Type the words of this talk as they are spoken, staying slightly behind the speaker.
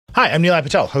Hi, I'm Nilay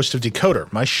Patel, host of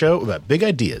Decoder, my show about big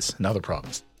ideas and other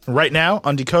problems. Right now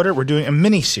on Decoder, we're doing a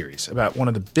mini-series about one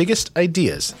of the biggest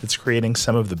ideas that's creating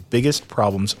some of the biggest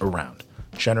problems around,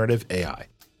 generative AI.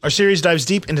 Our series dives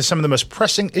deep into some of the most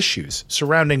pressing issues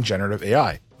surrounding generative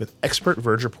AI, with expert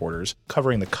Verge reporters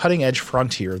covering the cutting-edge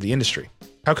frontier of the industry.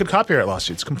 How could copyright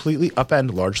lawsuits completely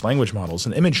upend large language models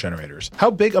and image generators?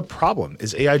 How big a problem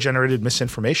is AI-generated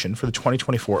misinformation for the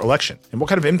 2024 election? And what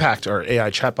kind of impact are AI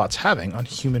chatbots having on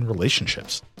human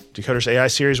relationships? Decoder's AI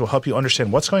series will help you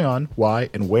understand what's going on,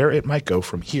 why, and where it might go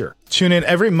from here. Tune in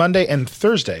every Monday and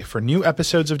Thursday for new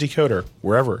episodes of Decoder,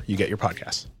 wherever you get your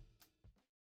podcasts.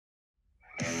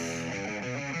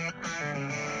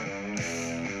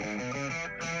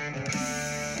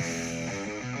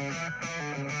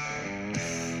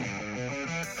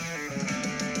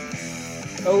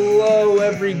 Hello,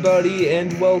 everybody,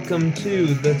 and welcome to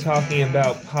the Talking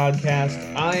About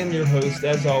podcast. I am your host,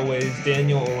 as always,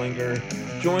 Daniel Olinger,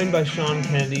 joined by Sean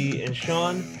Kennedy. And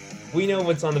Sean, we know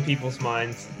what's on the people's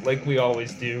minds, like we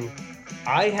always do.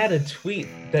 I had a tweet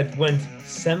that went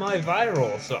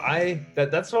semi-viral, so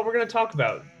that's what we're going to talk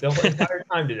about the whole entire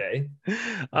time today.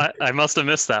 I must have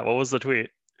missed that. What was the tweet?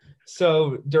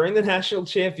 So during the national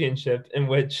championship, in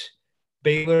which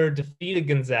Baylor defeated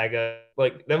Gonzaga,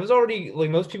 that was already,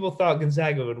 most people thought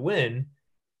Gonzaga would win,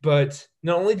 but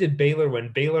not only did Baylor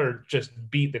win, Baylor just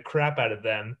beat the crap out of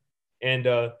them.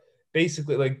 And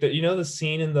basically, the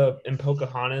scene in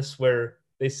Pocahontas where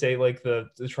they say,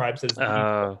 the tribe says,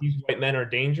 these white men are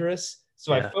dangerous.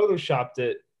 So yeah. I photoshopped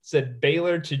it, said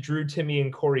Baylor to Drew Timme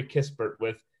and Corey Kispert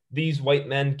with, "These white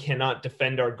men cannot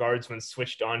defend our guards when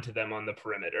switched onto them on the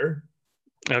perimeter."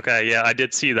 Okay, yeah, I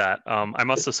did see that. I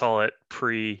must have saw it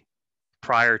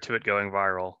prior to it going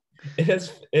viral. It has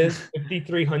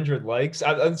 5,300 likes.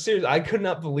 I'm serious. I could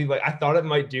not believe, I thought it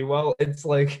might do well. It's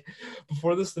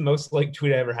before this, the most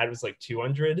tweet I ever had was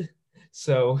 200.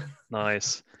 So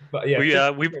nice. But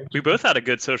yeah, we both had a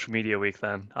good social media week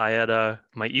then. I had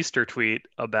my Easter tweet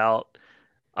about,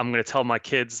 I'm going to tell my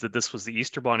kids that this was the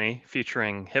Easter Bunny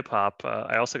featuring hip hop.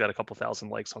 I also got a couple thousand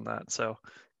likes on that. So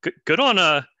good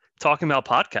on Talking About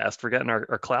podcast for getting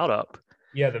our clout up.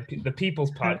 Yeah, the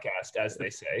people's podcast, as they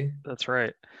say. That's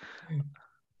right.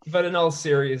 But in all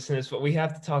seriousness, what we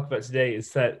have to talk about today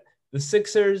is that the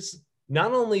Sixers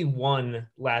not only won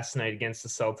last night against the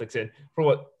Celtics, and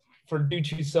due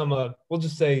to some we'll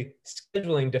just say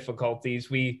scheduling difficulties,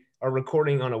 we are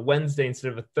recording on a Wednesday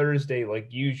instead of a Thursday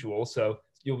like usual. So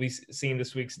you'll be seeing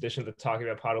this week's edition of the Talking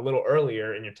About Pod a little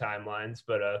earlier in your timelines,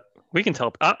 but we can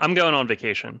tell. I'm going on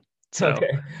vacation. So.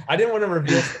 Okay, I didn't want to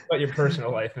reveal about your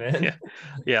personal life, man.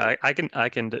 Yeah, I can.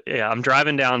 Yeah, I'm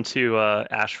driving down to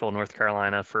Asheville, North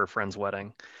Carolina for a friend's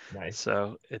wedding. Nice.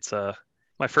 So it's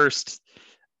my first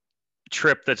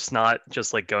trip that's not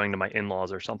just going to my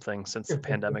in-laws or something since the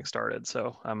pandemic started.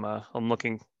 So I'm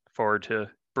looking forward to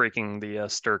breaking the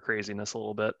stir craziness a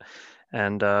little bit.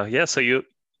 And so you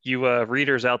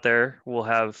readers out there will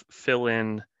have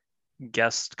fill-in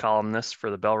guest columnist for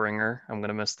the Bell Ringer. I'm going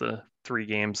to miss the 3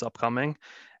 games upcoming.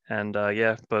 And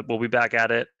but we'll be back at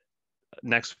it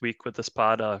next week with this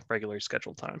pod, regular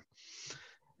scheduled time.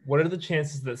 What are the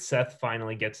chances that Seth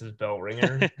finally gets his Bell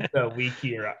Ringer the week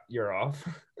you're off?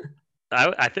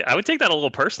 I would take that a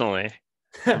little personally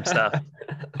from Seth.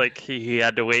 He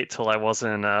had to wait till I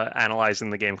wasn't analyzing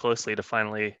the game closely to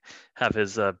finally have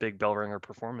his big bell ringer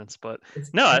performance. But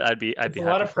I'd be a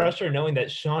lot of pressure knowing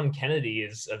that Sean Kennedy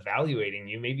is evaluating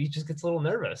you. Maybe he just gets a little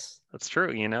nervous. That's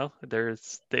true.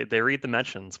 They read the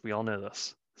mentions. We all know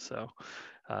this. So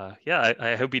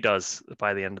I hope he does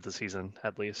by the end of the season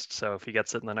at least. So if he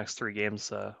gets it in the next 3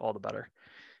 games, all the better.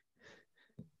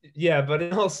 Yeah, but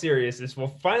in all seriousness, we're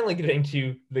finally getting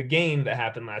to the game that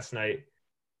happened last night.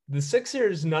 The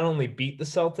Sixers not only beat the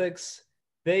Celtics,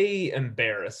 they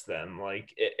embarrassed them.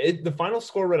 The final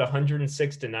score read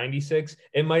 106-96.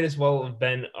 It might as well have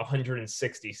been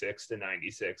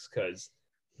 166-96 because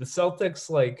the Celtics,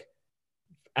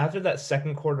 after that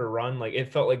second quarter run,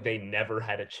 it felt like they never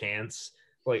had a chance.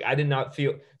 I did not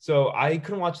feel so. I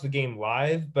couldn't watch the game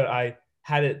live, but I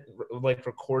had it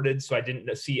recorded, so I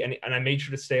didn't see any, and I made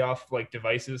sure to stay off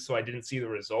devices, so I didn't see the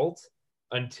result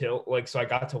until so I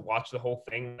got to watch the whole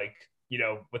thing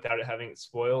without it having it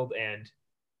spoiled. And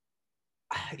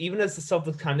even as the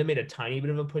Celtics kind of made a tiny bit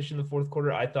of a push in the fourth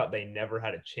quarter, I thought they never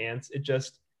had a chance.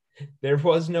 There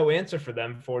was no answer for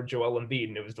them for Joel Embiid,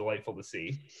 and it was delightful to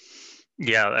see.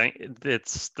 Yeah,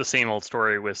 it's the same old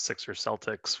story with Sixers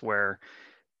Celtics where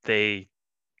they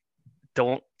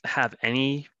don't have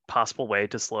any possible way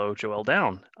to slow Joel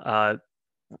down.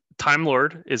 Time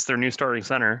Lord is their new starting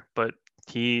center, but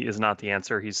he is not the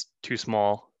answer. He's too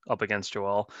small up against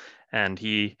Joel, and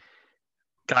he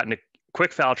got into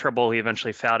quick foul trouble. He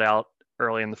eventually fouled out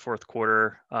early in the fourth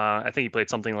quarter. I think he played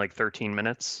something like 13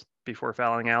 minutes before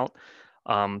fouling out.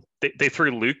 They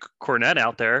threw Luke Cornett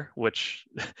out there, which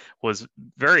was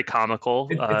very comical.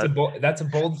 That's a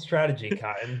bold strategy,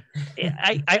 Cotton.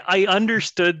 I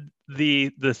understood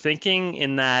the thinking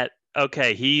in that,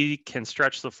 okay, he can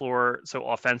stretch the floor, so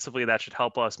offensively that should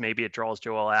help us. Maybe it draws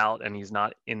Joel out and he's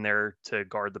not in there to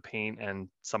guard the paint and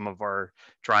some of our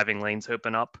driving lanes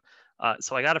open up.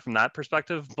 So I got it from that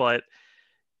perspective, but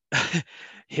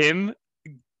him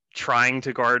trying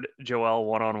to guard Joel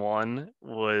one-on-one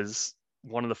was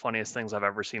one of the funniest things I've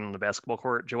ever seen on the basketball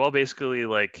court. Joel basically,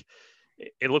 like,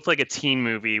 it looked like a teen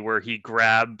movie where he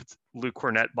grabbed Luke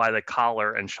Cornett by the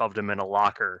collar and shoved him in a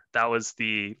locker. That was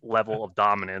the level of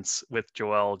dominance, with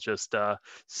Joel just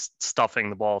stuffing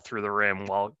the ball through the rim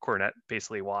while Cornett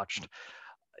basically watched.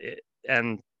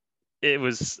 And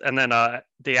then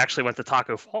they actually went to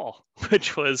Taco Fall,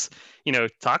 which was,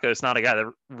 Taco's not a guy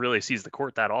that really sees the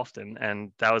court that often.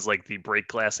 And that was like the break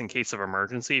glass in case of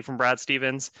emergency from Brad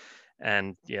Stevens.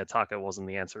 And yeah, Taco wasn't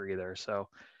the answer either. So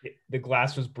the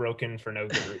glass was broken for no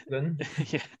good reason.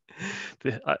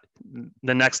 Yeah.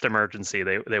 The next emergency,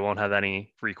 they won't have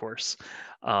any recourse.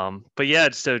 But yeah,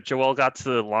 so Joel got to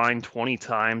the line 20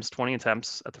 times, 20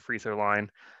 attempts at the free throw line.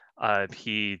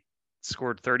 He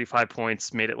scored 35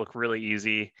 points, made it look really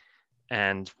easy.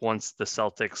 And once the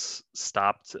Celtics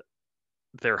stopped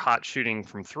their hot shooting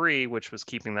from three, which was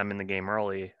keeping them in the game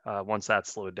early, once that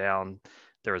slowed down,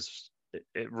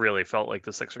 it really felt like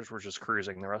the Sixers were just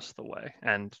cruising the rest of the way.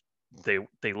 And they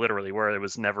literally were. It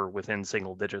was never within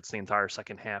single digits the entire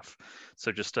second half.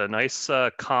 So just a nice,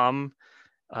 calm,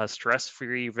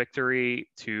 stress-free victory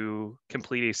to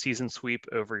complete a season sweep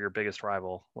over your biggest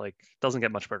rival. Like, doesn't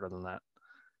get much better than that.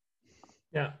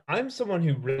 Yeah, I'm someone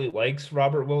who really likes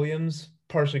Robert Williams,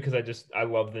 partially because I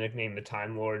love the nickname the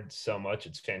Time Lord so much.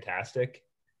 It's fantastic.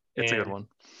 It's a good one.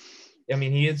 I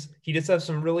mean, he does have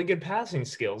some really good passing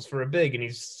skills for a big, and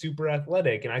he's super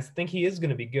athletic, and I think he is going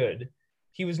to be good.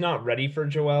 He was not ready for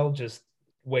Joel, just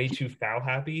way too foul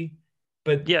happy.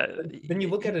 But yeah, then you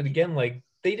look at it again, like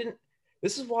they didn't.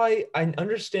 This is why I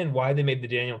understand why they made the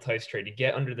Daniel Tice trade, to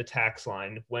get under the tax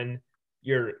line when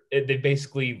they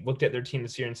basically looked at their team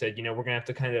this year and said, we're gonna have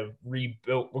to kind of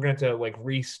rebuild. We're gonna have to like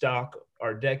restock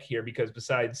our deck here, because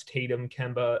besides Tatum,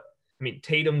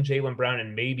 Jaylen Brown,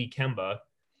 and maybe Kemba,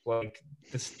 like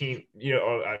this team,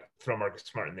 I throw Marcus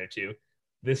Smart in there too.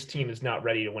 This team is not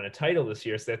ready to win a title this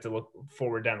year, so they have to look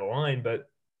forward down the line. But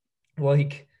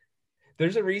like,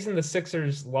 there's a reason the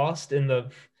Sixers lost in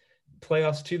the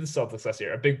playoffs to the Celtics last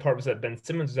year. A big part was that Ben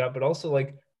Simmons was out, but also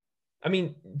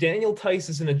Daniel Tice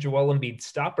isn't a Joel Embiid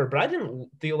stopper, but I didn't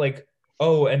feel like,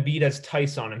 oh, Embiid has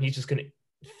Tice on him, he's just going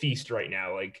to feast right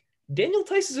now. Like, Daniel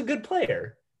Tice is a good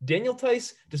player. Daniel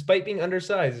Tice, despite being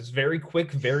undersized, is very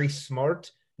quick, very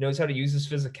smart, knows how to use his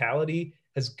physicality,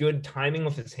 has good timing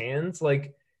with his hands.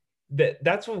 Like,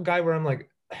 that's a guy where I'm like,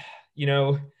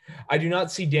 I do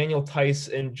not see Daniel Tice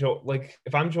and Joel. Like,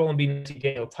 if I'm Joel Embiid and see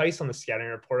Daniel Tice on the scouting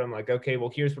report, I'm like, okay,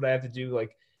 well, here's what I have to do.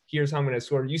 Like, here's how I'm going to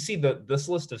score. You see this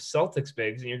list of Celtics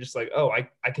bigs, and you're just like, oh,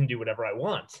 I can do whatever I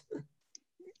want.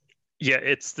 Yeah,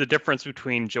 it's the difference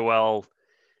between Joel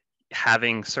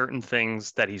having certain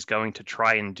things that he's going to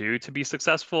try and do to be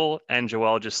successful, and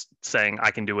Joel just saying,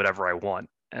 I can do whatever I want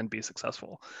and be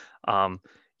successful. First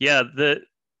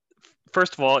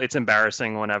of all, it's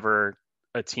embarrassing whenever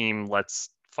a team lets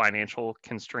financial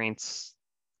constraints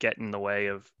get in the way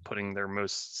of putting their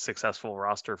most successful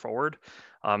roster forward.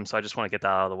 So I just want to get that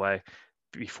out of the way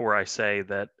before I say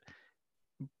that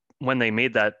when they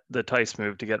made the Tice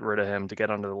move to get rid of him, to get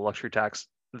under the luxury tax,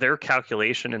 their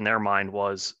calculation in their mind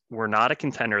was, we're not a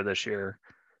contender this year,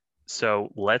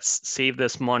 so let's save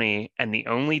this money. And the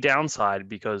only downside,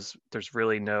 because there's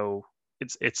really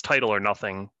it's title or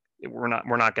nothing. We're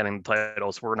not getting the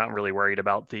title, so we're not really worried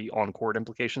about the on-court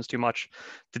implications too much.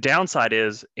 The downside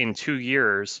is, in 2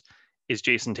 years, is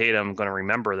Jason Tatum going to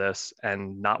remember this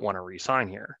and not want to re-sign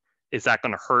here? Is that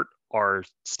going to hurt our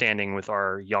standing with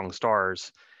our young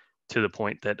stars to the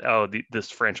point that, this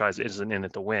franchise isn't in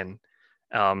it to win?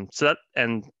 And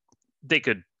they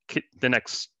could, the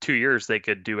next 2 years, they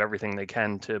could do everything they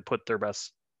can to put their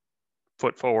best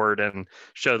foot forward and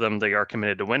show them they are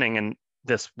committed to winning, and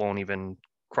this won't even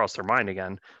cross their mind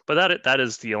again. But that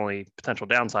is the only potential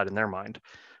downside in their mind.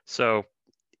 So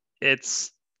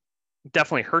it's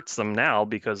definitely hurts them now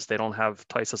because they don't have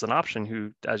Tice as an option,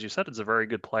 who, as you said, is a very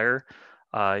good player.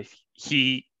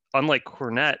 He, unlike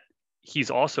Cornett,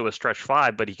 he's also a stretch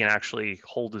 5, but he can actually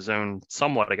hold his own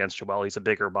somewhat against Joel. He's a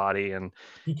bigger body, and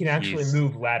he can actually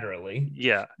move laterally.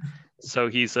 Yeah. So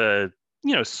he's a,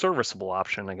 serviceable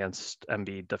option against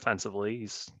Embiid defensively.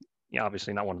 He's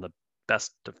obviously not one of the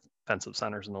best defensive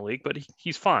centers in the league, but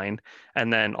he's fine.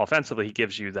 And then offensively, he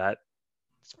gives you that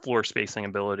floor spacing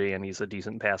ability, and he's a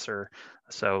decent passer.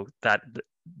 So that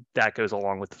goes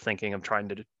along with the thinking of trying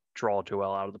to draw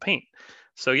Joel out of the paint.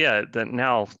 So yeah, then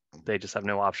now they just have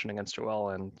no option against Joel,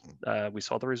 and we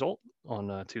saw the result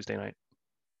on Tuesday night.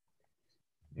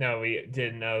 No, we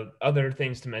didn't know. Other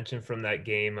things to mention from that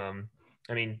game.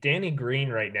 I mean, Danny Green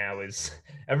right now is,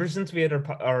 ever since we had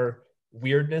our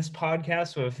weirdness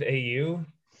podcast with AU,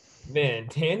 man,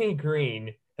 Danny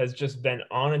Green has just been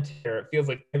on a tear. It feels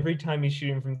like every time he's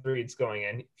shooting from 3, it's going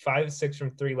in. 5-6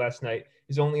 from 3 last night.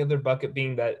 His only other bucket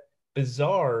being that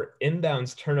bizarre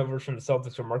inbounds turnover from the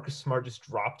Celtics where Marcus Smart just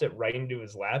dropped it right into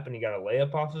his lap and he got a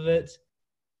layup off of it.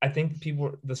 I think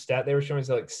the stat they were showing is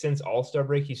like since All-Star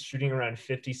break, he's shooting around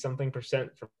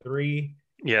 50-something% from 3.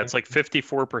 Yeah, it's like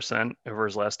 54% over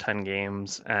his last 10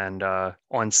 games and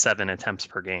on 7 attempts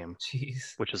per game.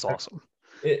 Jeez. Which is awesome.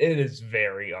 It is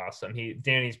very awesome.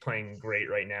 Danny's playing great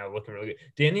right now, looking really good.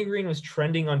 Danny Green was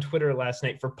trending on Twitter last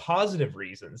night for positive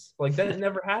reasons. Like that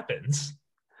never happens.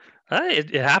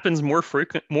 It happens more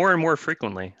and more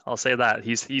frequently. I'll say that.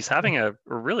 He's having a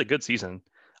really good season.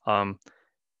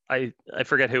 I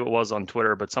forget who it was on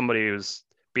Twitter, but somebody was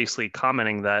basically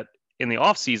commenting that in the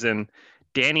offseason,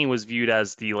 Danny was viewed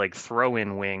as the like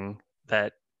throw-in wing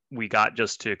that we got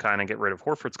just to kind of get rid of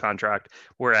Horford's contract,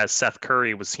 whereas Seth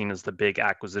Curry was seen as the big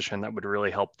acquisition that would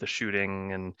really help the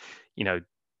shooting and,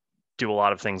 do a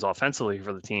lot of things offensively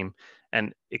for the team.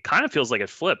 And it kind of feels like it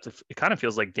flipped. It kind of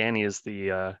feels like Danny is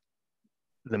the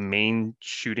main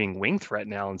shooting wing threat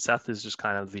now, and Seth is just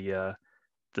kind of the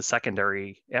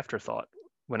secondary afterthought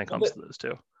when it comes to those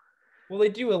two. Well, they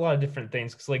do a lot of different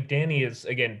things because like Danny is,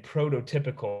 again,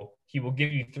 prototypical. He will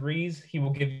give you threes. He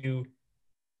will give you,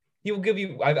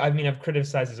 I've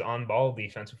criticized his on-ball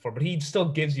defense before, but he still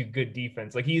gives you good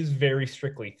defense. Like he is very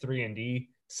strictly 3-and-D.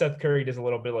 Seth Curry does a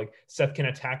little bit like Seth can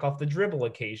attack off the dribble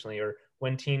occasionally, or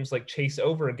when teams like chase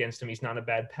over against him, he's not a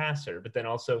bad passer. But then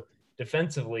also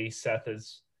defensively, Seth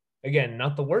is, again,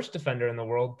 not the worst defender in the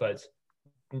world, but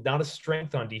not a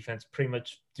strength on defense, pretty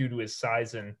much due to his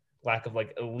size and lack of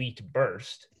like elite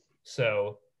burst.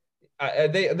 So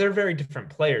they're very different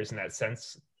players in that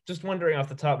sense. Just wondering off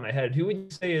the top of my head, who would you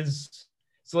say is,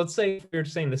 so let's say if you're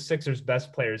saying the Sixers'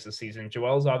 best players this season,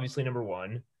 Joel's obviously number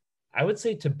 1. I would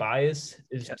say Tobias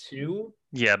is 2.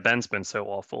 Yeah, Ben's been so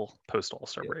awful post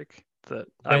All-Star break that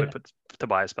I would put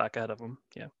Tobias back ahead of him.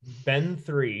 Yeah. Ben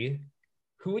 3.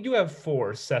 Who would you have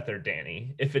 4, Seth or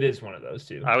Danny, if it is one of those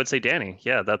two? I would say Danny.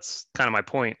 Yeah, that's kind of my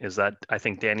point, is that I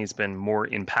think Danny's been more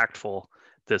impactful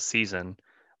this season,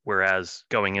 whereas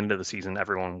going into the season,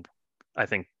 everyone, I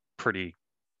think, pretty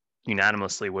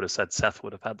unanimously would have said Seth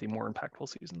would have had the more impactful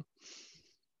season.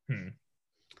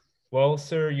 Well,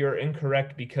 sir, you're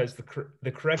incorrect because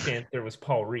the correct answer was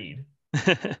Paul Reed.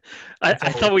 I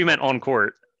thought we meant on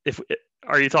court.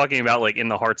 Are you talking about like in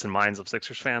the hearts and minds of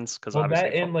Sixers fans? Because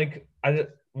that in like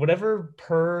whatever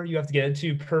per you have to get it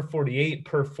to per 48,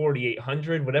 per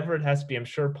 4,800, whatever it has to be. I'm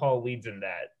sure Paul leads in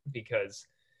that because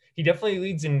he definitely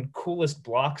leads in coolest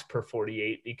blocks per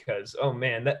 48. Because oh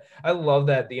man, that I love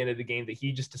that at the end of the game that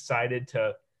he just decided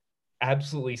to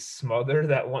absolutely smother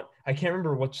that one. I can't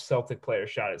remember which Celtic player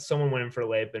shot it. Someone went in for a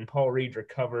layup and Paul Reed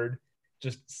recovered,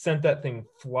 just sent that thing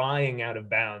flying out of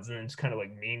bounds, and then just kind of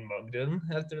like mean mugged him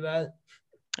after that.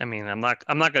 I mean, I'm not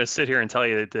going to sit here and tell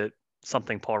you that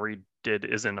something Paul Reed did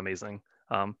isn't amazing.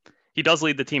 He does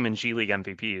lead the team in G League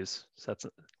MVPs. So that's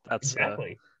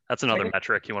exactly. That's another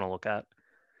metric you want to look at.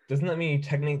 Doesn't that mean he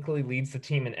technically leads the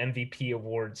team in MVP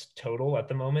awards total at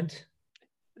the moment?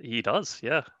 He does,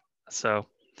 yeah. So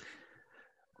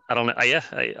I don't know.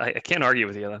 I can't argue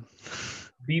with you then.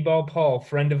 B-Ball Paul,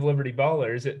 friend of Liberty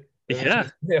Ballers. Yeah.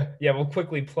 We'll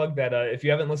quickly plug that. If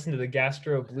you haven't listened to the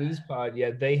Gastro Blues pod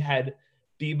yet, they had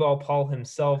B-Ball Paul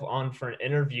himself on for an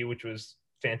interview, which was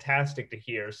fantastic to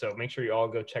hear. So make sure you all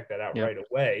go check that out right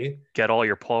away. Get all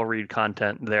your Paul Reed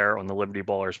content there on the Liberty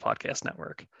Ballers podcast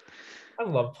network. I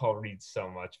love Paul Reed so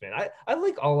much, man. I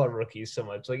like all our rookies so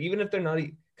much. Like even if they're not,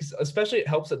 because especially it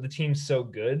helps that the team's so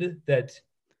good that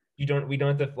we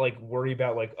don't have to like worry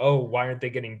about like, oh, why aren't they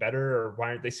getting better or why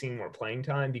aren't they seeing more playing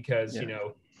time? Because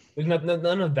there's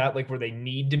none of that like where they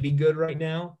need to be good right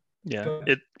now. Yeah,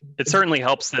 but it certainly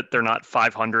helps that they're not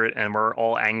 500 and we're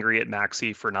all angry at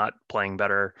Maxey for not playing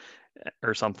better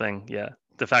or something. Yeah,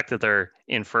 the fact that they're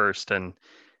in first and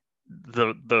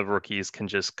the rookies can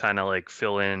just kind of like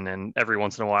fill in, and every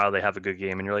once in a while they have a good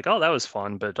game and you're like, oh, that was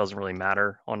fun, but it doesn't really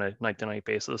matter on a night to night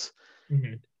basis.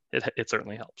 Mm-hmm. It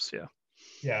certainly helps. Yeah.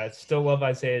 Yeah, I still love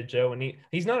Isaiah Joe, and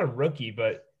he's not a rookie,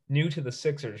 but new to the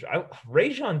Sixers.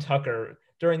 Rajon Tucker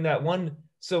during that one.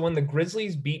 So when the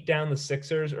Grizzlies beat down the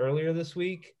Sixers earlier this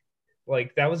week,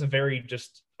 like that was a very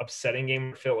just upsetting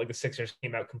game. I felt like the Sixers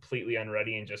came out completely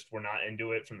unready and just were not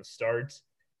into it from the start.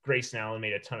 Grayson Allen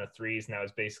made a ton of threes, and that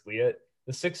was basically it.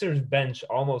 The Sixers bench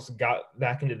almost got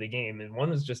back into the game, and one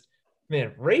was just,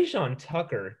 man, Rajon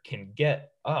Tucker can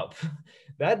get up.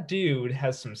 That dude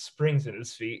has some springs in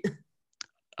his feet.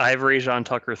 I have Rajon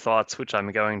Tucker thoughts, which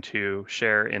I'm going to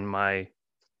share in my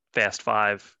Fast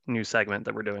Five new segment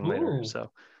that we're doing later. Ooh.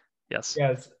 So, yes.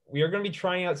 Yes, we are going to be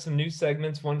trying out some new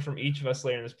segments, one from each of us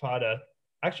later in this pod.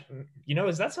 Actually,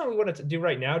 is that something we want to do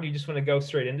right now? Do you just want to go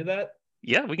straight into that?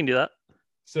 Yeah, we can do that.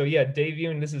 So, yeah,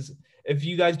 debuting. This is, if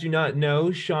you guys do not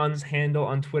know, Sean's handle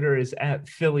on Twitter is at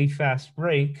Philly Fast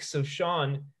Break. So,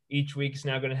 Sean each week is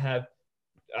now going to have,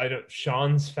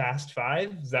 Sean's Fast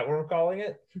Five. Is that what we're calling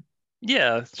it?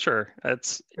 Yeah, sure.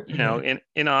 It's,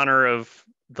 in honor of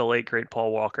the late great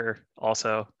Paul Walker.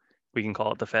 Also, we can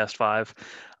call it the Fast Five.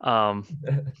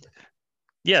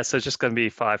 Yeah, so it's just going to be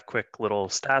 5 quick little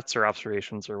stats or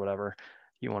observations or whatever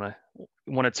you want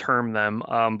to term them.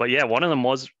 But yeah, one of them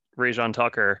was Rajon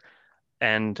Tucker,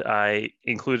 and I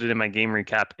included in my game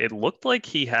recap. It looked like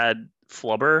he had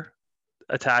flubber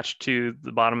attached to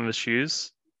the bottom of his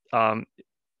shoes.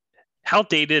 How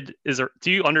dated is it? Do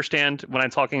you understand when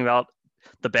I'm talking about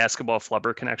the basketball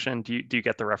flubber connection? Do you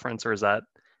get the reference, or is that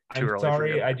too early? I'm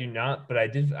sorry, I do not, but I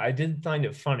did find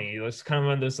it funny. It was kind of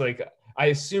one of those, like, I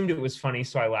assumed it was funny,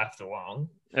 so I laughed along.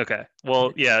 Okay.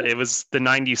 Well, yeah, it was the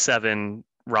 97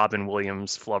 Robin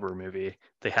Williams flubber movie.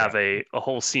 They have a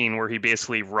whole scene where he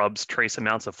basically rubs trace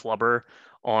amounts of flubber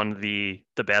on the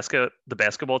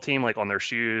basketball team, like on their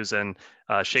shoes, and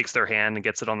shakes their hand and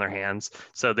gets it on their hands.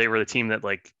 So they were the team that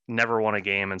like never won a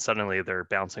game, and suddenly they're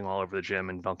bouncing all over the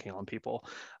gym and dunking on people.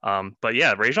 But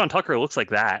yeah, Rajon Tucker looks like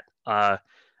that.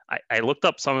 I looked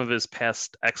up some of his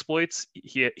past exploits.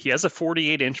 He has a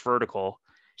 48-inch vertical.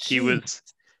 Jeez.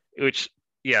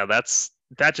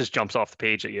 That just jumps off the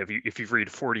page at you if you read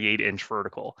 48-inch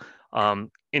vertical.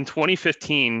 In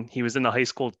 2015, he was in the high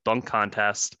school dunk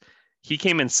contest. He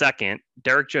came in second.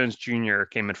 Derek Jones Jr.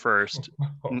 came in first.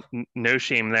 No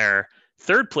shame there.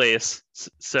 Third place,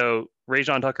 so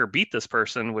Rajon Tucker beat this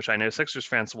person, which I know Sixers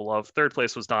fans will love. Third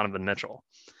place was Donovan Mitchell.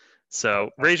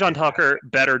 So Rajon Tucker,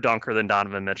 better dunker than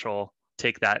Donovan Mitchell.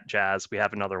 Take that, Jazz. We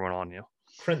have another one on you.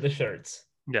 Print the shirts.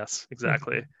 Yes,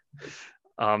 exactly.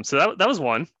 So that was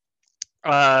one.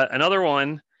 Another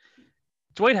one,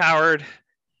 Dwight Howard,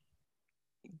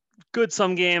 good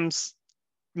some games,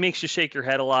 makes you shake your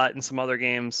head a lot in some other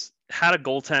games. Had a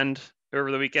goaltend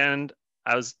over the weekend.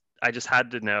 I just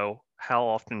had to know, how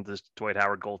often does Dwight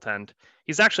Howard goaltend?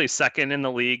 He's actually second in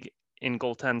the league in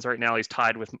goaltends right now. He's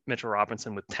tied with Mitchell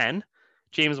Robinson with 10.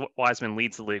 James Wiseman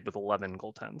leads the league with 11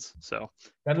 goaltends. So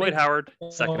Dwight Howard,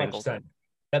 second in goaltend.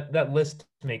 That list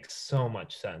makes so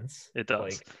much sense. It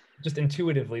does. Like, just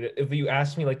intuitively, if you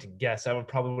asked me like to guess, I would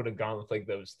have gone with like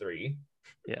those three.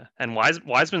 Yeah, and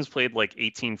Wiseman's played like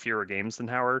 18 fewer games than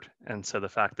Howard, and so the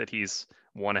fact that he's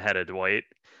one ahead of Dwight,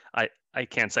 I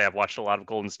can't say I've watched a lot of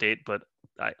Golden State, but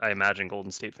I imagine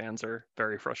Golden State fans are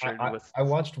very frustrated with. I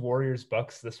watched Warriors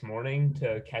Bucks this morning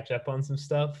to catch up on some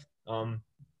stuff. The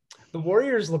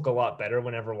Warriors look a lot better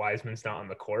whenever Wiseman's not on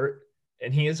the court,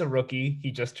 and he is a rookie.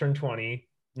 He just turned 20.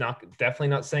 Definitely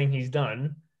not saying he's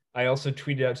done. I also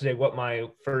tweeted out today what my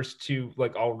first two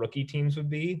like all rookie teams would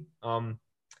be.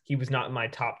 He was not in my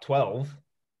top 12.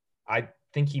 I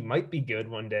think he might be good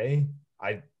one day.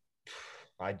 I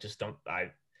just don't.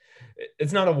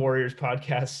 It's not a Warriors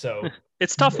podcast, so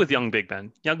it's tough with young big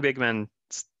men. Young big men,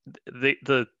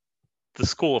 the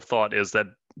school of thought is that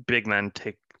big men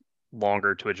take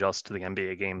longer to adjust to the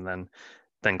NBA game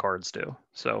than guards do.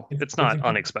 So it's not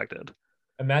unexpected.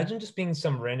 Imagine just being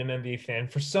some random NBA fan,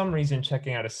 for some reason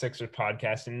checking out a Sixers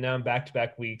podcast, and now in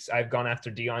back-to-back weeks, I've gone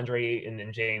after DeAndre Ayton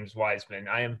and James Wiseman.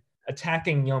 I am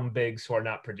attacking young bigs who are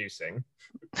not producing.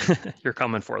 You're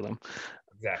coming for them.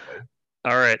 Exactly.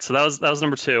 All right, so that was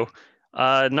number 2.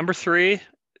 Number 3,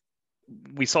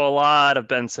 we saw a lot of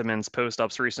Ben Simmons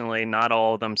post-ups recently, not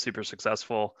all of them super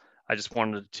successful. I just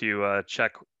wanted to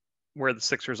check where the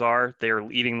Sixers are. They are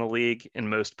leading the league in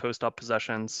most post-up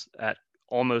possessions at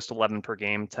almost 11 per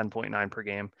game, 10.9 per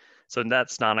game. So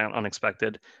that's not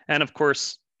unexpected. And of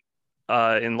course,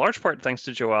 in large part, thanks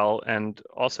to Joel and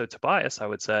also Tobias, I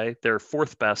would say, they're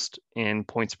 4th best in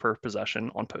points per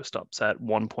possession on post-ups at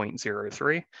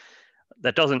 1.03.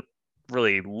 That doesn't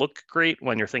really look great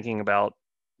when you're thinking about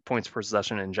points per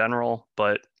possession in general,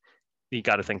 but you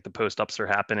got to think the post-ups are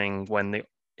happening when the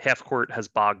half court has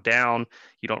bogged down.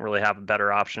 You don't really have a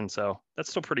better option. So that's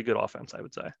still pretty good offense, I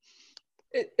would say.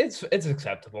 It's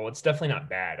acceptable. It's definitely not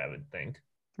bad, I would think.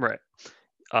 Right.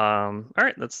 All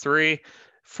right, that's 3.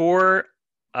 4,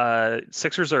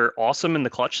 Sixers are awesome in the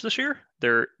clutch this year.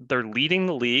 They're leading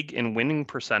the league in winning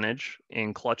percentage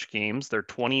in clutch games. They're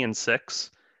 20-6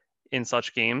 in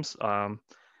such games.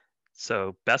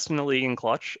 So best in the league in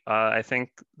clutch. I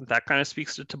think that kind of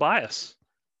speaks to Tobias.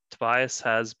 Tobias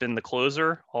has been the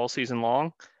closer all season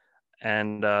long,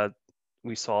 and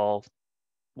we saw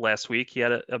last week he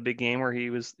had a big game where he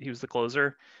was the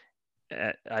closer.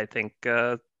 I think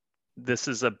this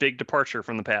is a big departure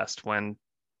from the past, when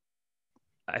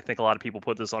I think a lot of people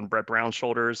put this on Brett Brown's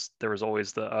shoulders. There was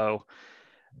always didn't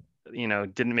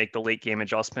make the late game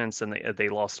adjustments, and they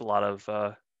lost a lot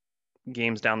of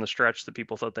games down the stretch that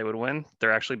people thought they would win.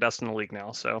 They're actually best in the league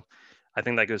now. So I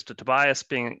think that goes to Tobias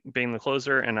being the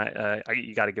closer, and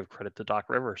you got to give credit to Doc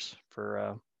Rivers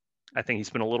for. I think he's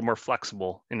been a little more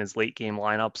flexible in his late game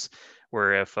lineups,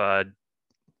 where if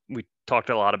we talked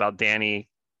a lot about Danny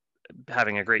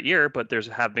having a great year, but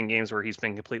have been games where he's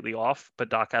been completely off, but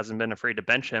Doc hasn't been afraid to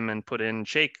bench him and put in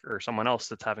Shake or someone else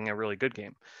that's having a really good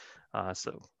game.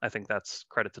 So I think that's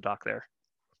credit to Doc there.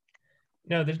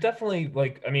 No, there's definitely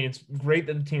it's great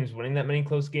that the team's winning that many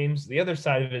close games. The other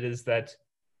side of it is that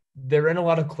they're in a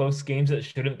lot of close games that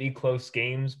shouldn't be close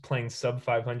games, playing sub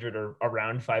 500 or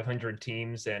around 500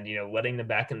 teams, and letting them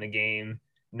back in the game,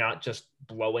 not just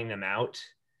blowing them out.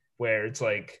 Where it's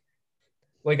like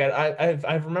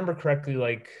I remember correctly,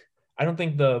 I don't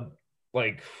think the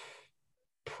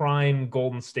prime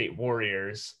Golden State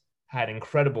Warriors had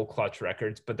incredible clutch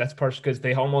records, but that's partially because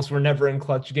they almost were never in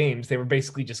clutch games. They were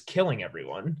basically just killing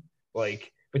everyone,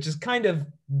 which is kind of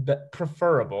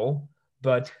preferable,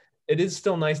 but it is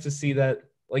still nice to see that,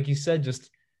 like you said,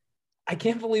 I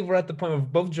can't believe we're at the point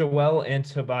of both Joel and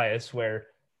Tobias where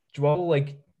Joel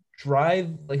drive,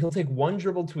 he'll take one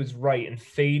dribble to his right and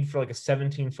fade for a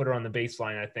 17-footer on the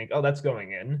baseline. I think, oh, that's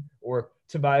going in. Or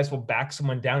Tobias will back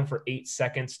someone down for 8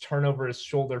 seconds, turn over his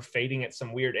shoulder, fading at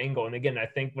some weird angle. And again, I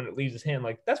think when it leaves his hand,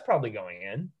 that's probably going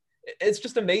in. It's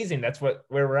just amazing. That's where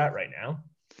we're at right now.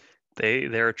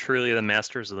 They're truly the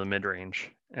masters of the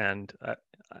mid-range, and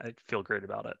I feel great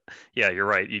about it. Yeah, you're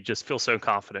right. You just feel so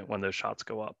confident when those shots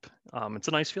go up. It's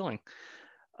a nice feeling.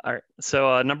 All right.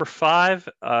 So number 5,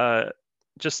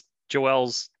 just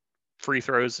Joel's free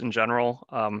throws in general.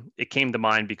 It came to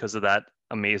mind because of that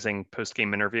amazing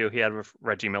post-game interview he had with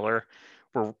Reggie Miller,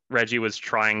 where Reggie was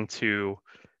trying to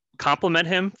compliment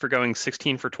him for going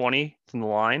 16 for 20 from the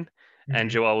line. Mm-hmm. And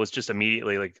Joel was just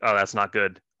immediately like, oh, that's not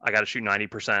good. I got to shoot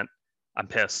 90%. I'm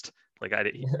pissed.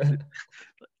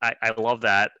 I love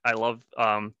that. I love,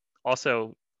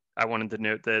 also, I wanted to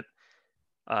note that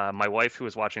my wife, who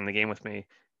was watching the game with me,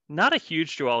 not a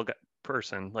huge Joel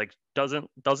person,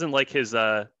 doesn't like his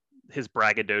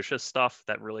braggadocious stuff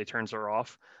that really turns her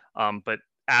off, but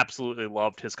absolutely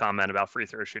loved his comment about free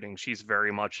throw shooting. She's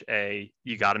very much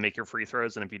you got to make your free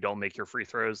throws, and if you don't make your free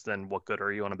throws, then what good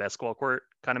are you on a basketball court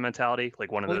kind of mentality,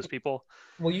 one of those people.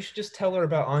 Well, you should just tell her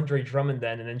about Andre Drummond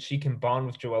then, and then she can bond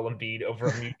with Joel Embiid over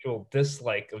a mutual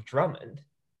dislike of Drummond.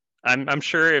 I'm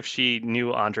sure if she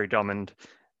knew Andre Drummond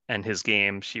and his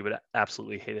game, she would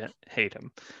absolutely hate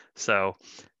him. So,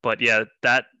 but yeah,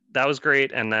 that was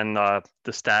great. And then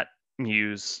the Stat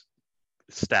Muse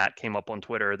stat came up on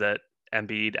Twitter that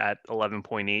Embiid at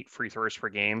 11.8 free throws per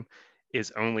game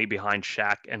is only behind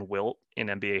Shaq and Wilt in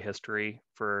NBA history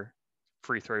for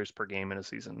free throws per game in a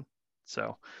season.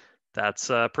 So that's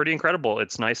pretty incredible.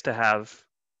 It's nice to have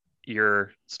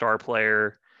your star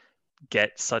player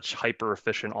get such hyper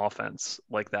efficient offense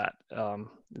like that.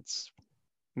 It's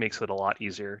makes it a lot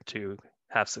easier to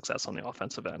have success on the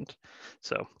offensive end.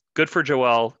 So good for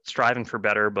Joel, striving for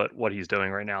better, but what he's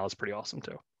doing right now is pretty awesome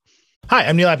too. Hi,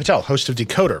 I'm Nilay Patel, host of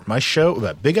Decoder, my show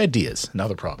about big ideas and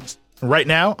other problems. Right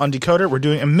now on Decoder, we're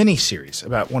doing a mini-series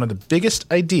about one of the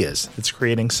biggest ideas that's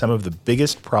creating some of the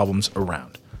biggest problems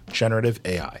around, generative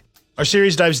AI. Our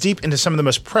series dives deep into some of the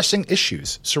most pressing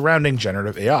issues surrounding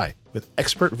generative AI, with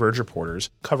expert Verge reporters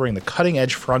covering the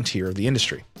cutting-edge frontier of the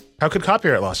industry. How could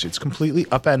copyright lawsuits completely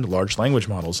upend large language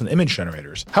models and image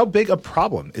generators? How big a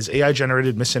problem is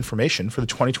AI-generated misinformation for the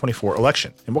 2024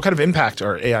 election? And what kind of impact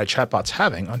are AI chatbots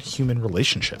having on human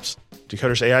relationships?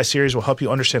 Decoder's AI series will help you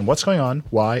understand what's going on,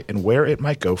 why, and where it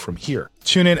might go from here.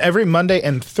 Tune in every Monday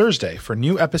and Thursday for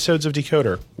new episodes of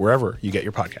Decoder, wherever you get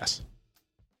your podcasts.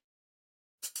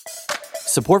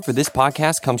 Support for this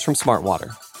podcast comes from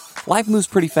Smartwater. Life moves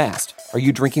pretty fast. Are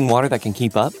you drinking water that can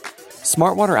keep up?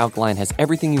 Smartwater Alkaline has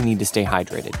everything you need to stay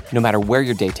hydrated, no matter where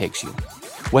your day takes you.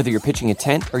 Whether you're pitching a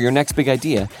tent or your next big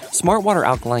idea, Smartwater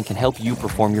Alkaline can help you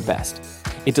perform your best.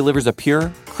 It delivers a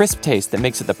pure, crisp taste that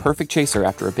makes it the perfect chaser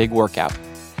after a big workout.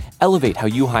 Elevate how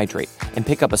you hydrate and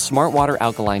pick up a Smartwater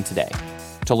Alkaline today.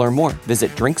 To learn more,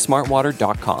 visit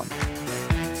drinksmartwater.com.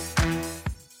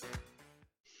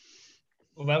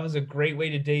 Well, that was a great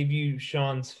way to debut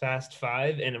Sean's Fast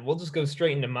Five, and we'll just go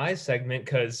straight into my segment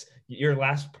because your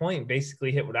last point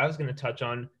basically hit what I was going to touch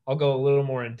on. I'll go a little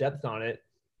more in depth on it.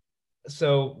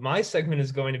 So my segment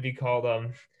is going to be called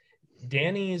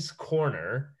Danny's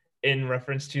Corner, in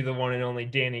reference to the one and only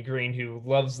Danny Green, who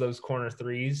loves those corner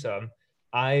threes.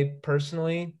 I'm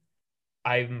fine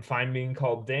being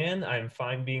called Dan. I'm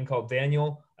fine being called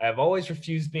Daniel. I have always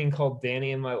refused being called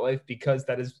Danny in my life because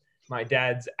that is my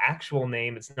dad's actual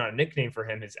name. It's not a nickname for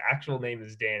him. His actual name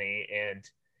is Danny. And,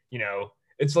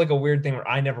 it's like a weird thing where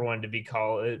I never wanted to be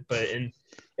called it. But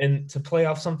and to play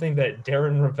off something that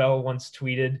Darren Ravel once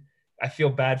tweeted, I feel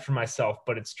bad for myself,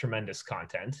 but it's tremendous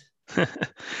content.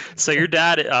 So your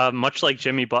dad, much like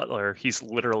Jimmy Butler, he's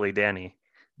literally Danny.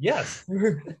 Yes,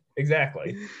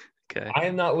 exactly. Okay. I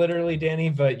am not literally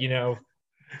Danny, but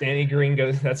Danny Green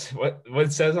goes. That's what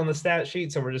it says on the stat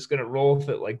sheet. So we're just gonna roll with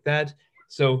it like that.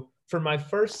 So for my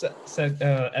first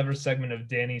ever segment of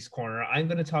Danny's Corner, I'm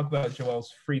going to talk about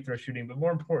Joel's free throw shooting, but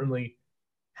more importantly,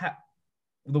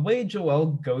 the way Joel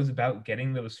goes about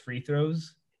getting those free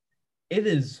throws, it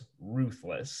is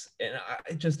ruthless. And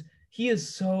he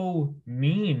is so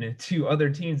mean to other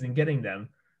teams in getting them.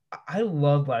 I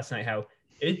loved last night how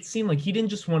it seemed like he didn't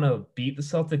just want to beat the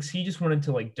Celtics. He just wanted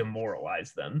to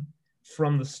demoralize them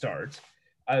from the start.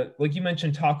 Like you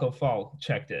mentioned, Taco Fall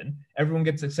checked in. Everyone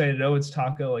gets excited. Oh, it's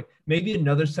Taco. Like maybe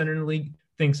another center in the league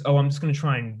thinks, oh, I'm just going to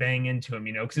try and bang into him,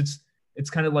 because it's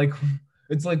kind of like,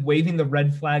 it's like waving the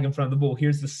red flag in front of the bull.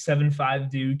 Here's the 7'5"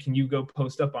 dude. Can you go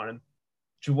post up on him?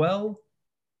 Joel,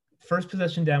 first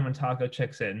possession down when Taco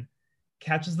checks in,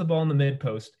 catches the ball in the mid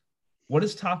post. What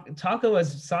is Taco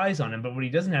has size on him, but what he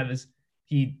doesn't have is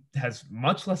he has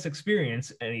much less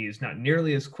experience and he is not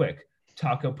nearly as quick.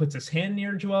 Taco puts his hand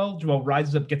near Joel. Joel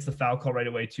rises up, gets the foul call right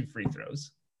away, 2 free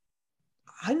throws.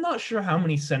 I'm not sure how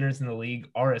many centers in the league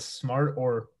are as smart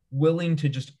or willing to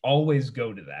just always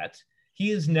go to that. He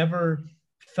has never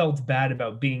felt bad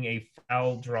about being a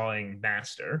foul drawing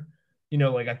master.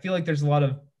 I feel like there's a lot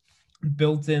of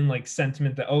built-in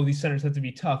sentiment that, oh, these centers have to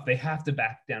be tough. They have to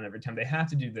back down every time. They have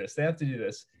to do this. They have to do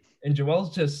this. And Joel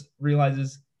just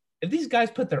realizes, if these guys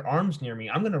put their arms near me,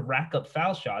 I'm going to rack up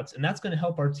foul shots, and that's going to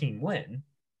help our team win.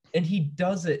 And he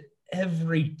does it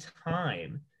every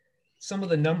time. Some of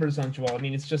the numbers on Joel,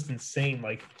 it's just insane.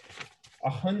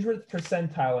 100th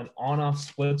percentile in on-off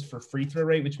splits for free throw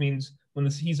rate, which means when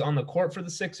he's on the court for the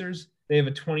Sixers, they have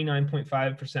a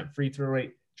 29.5% free throw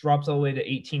rate, drops all the way to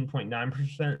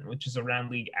 18.9%, which is around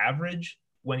league average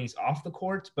when he's off the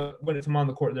court. But when it's on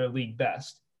the court, they're league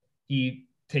best. He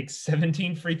takes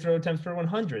 17 free throw attempts per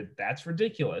 100. That's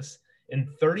ridiculous. In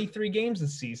 33 games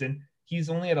this season, he's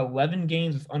only had 11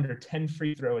 games with under 10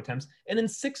 free throw attempts. And in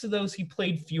 6 of those, he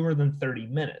played fewer than 30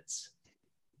 minutes.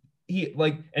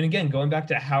 And again, going back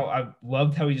to how I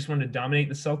loved how he just wanted to dominate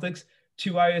the Celtics,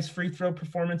 2 highest free throw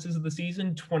performances of the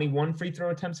season, 21 free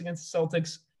throw attempts against the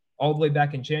Celtics all the way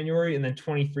back in January, and then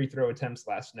 20 free throw attempts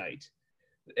last night.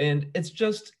 And it's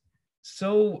just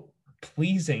so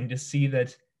pleasing to see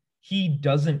that he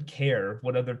doesn't care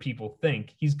what other people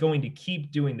think. He's going to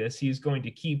keep doing this. He's going to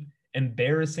keep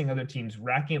embarrassing other teams,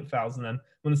 racking up fouls on them.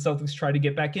 When the Celtics try to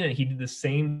get back in it, he did the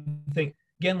same thing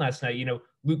again last night.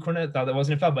 Luke Cornett thought that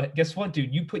wasn't a foul, but guess what,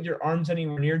 dude? You put your arms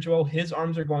anywhere near Joel, his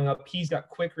arms are going up. He's got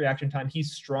quick reaction time.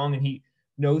 He's strong, and he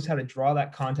knows how to draw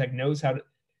that contact, knows how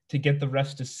to get the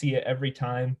refs to see it every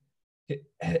time.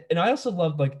 And I also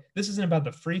love, this isn't about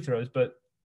the free throws, but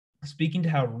speaking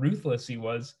to how ruthless he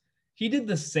was, he did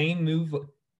the same move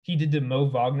he did to Mo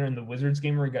Wagner in the Wizards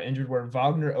game where he got injured, where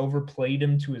Wagner overplayed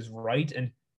him to his right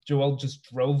and Joel just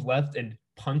drove left and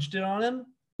punched it on him.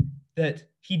 That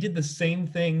he did the same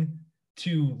thing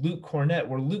to Luke Cornett,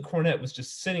 where Luke Cornett was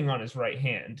just sitting on his right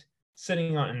hand,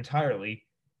 sitting on it entirely,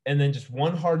 and then just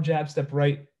one hard jab step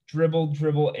right,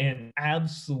 dribble, and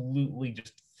absolutely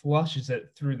just flushes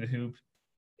it through the hoop.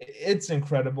 It's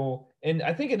incredible. And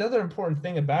I think another important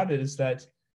thing about it is that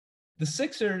the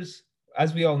Sixers,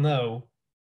 as we all know,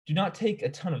 do not take a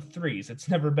ton of threes. It's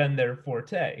never been their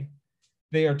forte.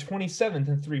 They are 27th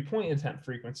in three-point attempt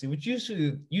frequency, which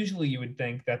usually you would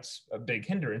think that's a big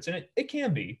hindrance, and it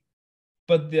can be.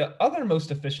 But the other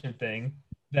most efficient thing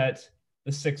that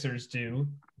the Sixers do,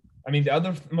 the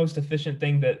other most efficient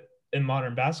thing that in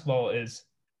modern basketball is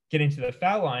getting to the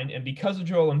foul line. And because of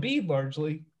Joel Embiid,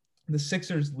 largely, the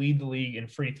Sixers lead the league in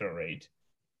free throw rate.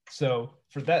 So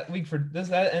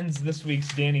that ends this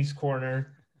week's Danny's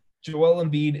Corner. Joel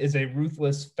Embiid is a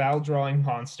ruthless foul drawing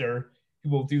monster who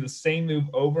will do the same move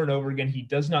over and over again. He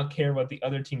does not care what the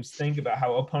other teams think, about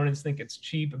how opponents think it's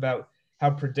cheap, about how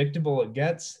predictable it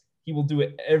gets. He will do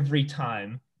it every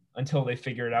time until they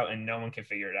figure it out, and no one can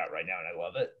figure it out right now, and I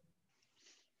love it.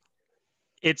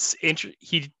 It's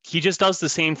he just does the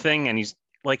same thing, and he's,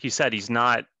 like you said,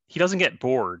 he doesn't get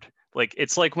bored. Like,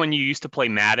 it's like when you used to play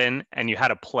Madden and you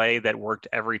had a play that worked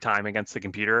every time against the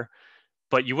computer,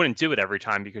 but you wouldn't do it every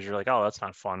time because you're like, oh, that's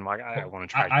not fun. Like, I want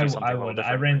to try to do something a little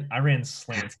different. I ran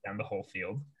slants down the whole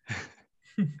field.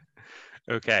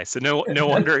 Okay, so no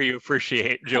wonder you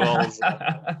appreciate Joel's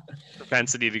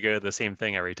propensity to go the same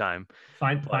thing every time.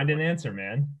 Find an answer,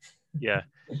 man. Yeah.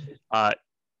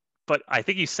 But I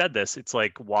think you said this. It's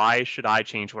like, why should I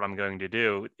change what I'm going to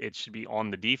do? It should be on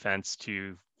the defense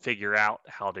to figure out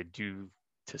how to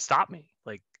stop me.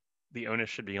 Like, the onus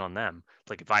should be on them.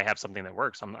 Like, if I have something that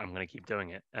works, I'm going to keep doing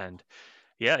it. And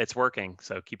yeah, it's working.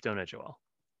 So keep doing it, Joel.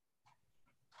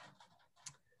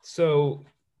 So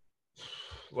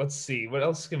let's see. What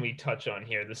else can we touch on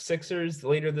here? The Sixers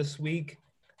later this week,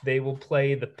 they will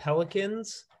play the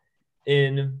Pelicans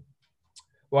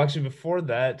well, actually, before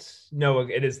that, no,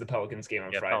 it is the Pelicans game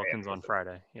on Friday. Pelicans on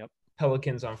Friday. Yep.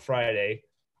 Pelicans on Friday.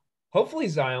 Hopefully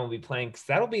Zion will be playing, because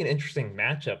that'll be an interesting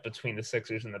matchup between the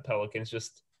Sixers and the Pelicans.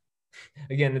 Just,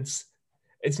 again,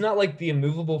 it's not like the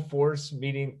immovable force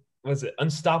meeting,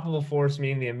 unstoppable force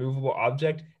meeting the immovable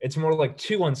object. It's more like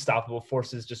two unstoppable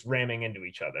forces just ramming into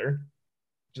each other.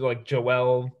 Like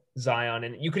Joel, Zion,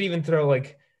 and you could even throw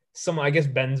like I guess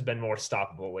Ben's been more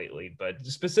stoppable lately, but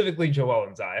specifically Joel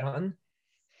and Zion.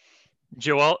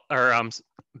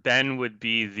 Ben would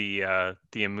be the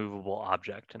immovable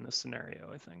object in this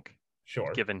scenario, I think.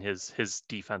 Sure. Given his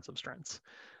defensive strengths.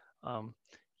 Do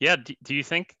you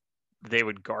think they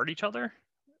would guard each other,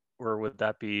 or would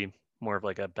that be more of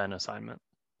like a Ben assignment?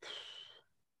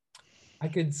 I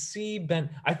could see Ben.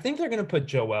 I think they're going to put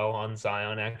Joel on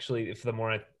Zion, actually.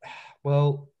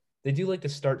 They do like to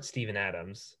start Steven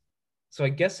Adams. So I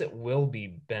guess it will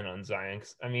be Ben on Zion.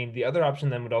 I mean, the other option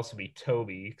then would also be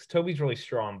Toby, because Toby's really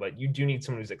strong, but you do need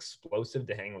someone who's explosive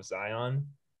to hang with Zion.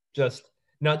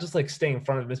 Not just like stay in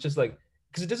front of him. It's just like,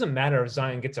 because it doesn't matter if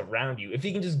Zion gets around you. If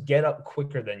he can just get up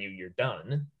quicker than you, you're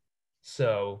done.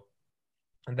 So,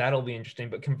 and that'll be interesting.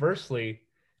 But conversely,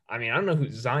 I mean, I don't know who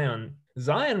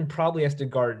Zion probably has to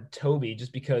guard Toby,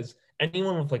 just because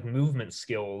anyone with like movement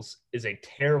skills is a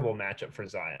terrible matchup for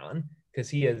Zion, because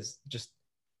he is just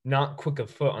not quick of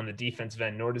foot on the defensive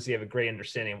end, nor does he have a great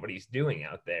understanding of what he's doing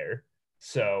out there.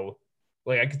 So,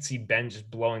 like, I could see Ben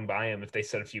just blowing by him if they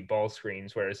set a few ball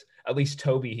screens, whereas at least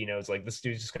Toby, he knows, like, this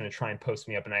dude's just going to try and post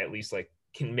me up, and I at least, like,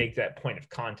 can make that point of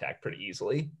contact pretty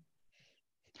easily.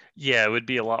 Yeah, it would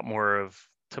be a lot more of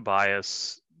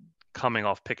Tobias coming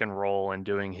off pick and roll and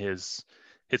doing his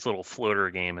little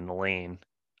floater game in the lane.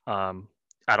 I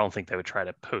don't think they would try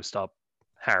to post up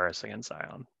Harris against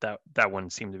Zion. That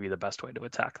wouldn't seem to be the best way to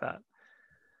attack that.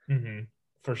 Mm-hmm.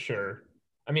 For sure.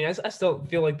 I mean, I still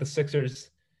feel like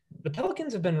the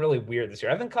Pelicans have been really weird this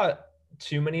year. I haven't caught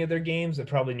too many of their games. I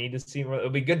probably need to see more. It'll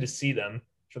be good to see them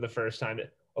for the first time.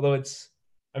 Although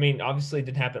obviously it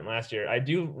didn't happen last year. I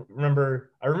remember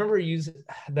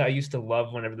that I used to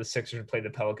love whenever the Sixers would play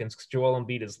the Pelicans, because Joel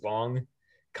Embiid is long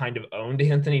kind of owned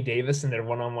Anthony Davis in their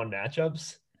one-on-one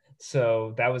matchups.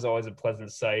 So that was always a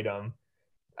pleasant sight.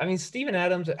 I mean, Steven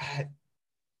Adams, I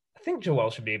think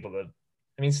Joel should be able to.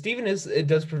 I mean, it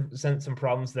does present some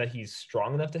problems that he's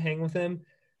strong enough to hang with him.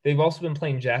 They've also been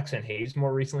playing Jackson Hayes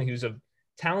more recently, who's a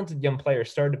talented young player,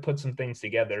 started to put some things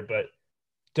together, but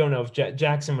don't know if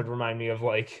Jackson would remind me of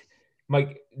like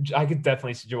Mike. I could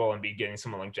definitely see Joel Embiid getting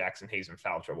someone like Jackson Hayes in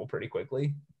foul trouble pretty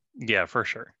quickly. Yeah, for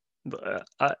sure.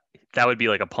 That would be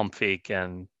like a pump fake,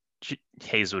 and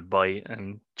Hayes would bite,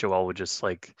 and Joel would just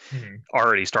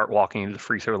already start walking to the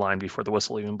free throw line before the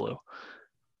whistle even blew.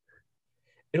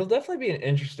 It'll definitely be an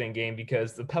interesting game,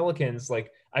 because the Pelicans,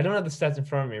 I don't have the stats in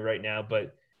front of me right now,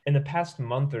 but in the past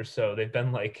month or so, they've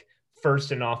been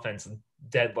first in offense,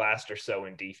 dead last or so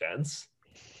in defense.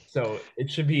 So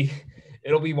it'll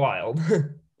be wild.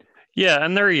 Yeah,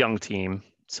 and they're a young team,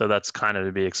 so that's kind of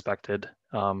to be expected.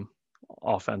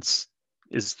 Offense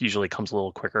usually comes a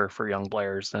little quicker for young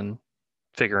players than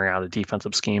figuring out a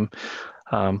defensive scheme.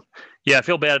 I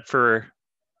feel bad for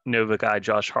Nova guy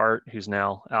Josh Hart, who's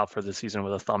now out for the season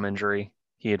with a thumb injury.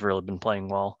 He had really been playing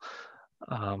well.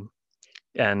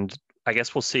 And I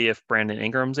guess we'll see if Brandon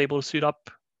Ingram's able to suit up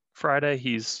Friday.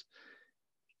 He's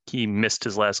he missed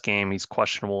his last game. He's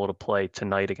questionable to play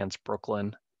tonight against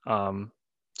Brooklyn.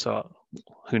 So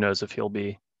who knows if he'll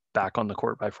be back on the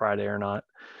court by Friday or not.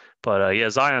 But yeah,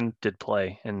 Zion did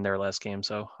play in their last game,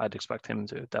 so I'd expect him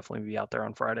to definitely be out there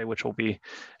on Friday, which it'll be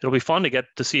fun to get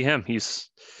to see him. He's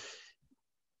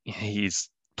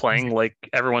playing like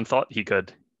everyone thought he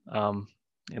could.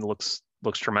 It looks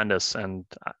tremendous, and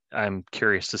I'm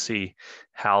curious to see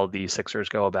how the Sixers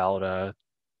go about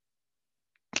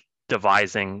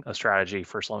devising a strategy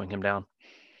for slowing him down.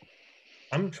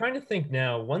 I'm trying to think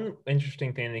now. One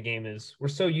interesting thing in the game is we're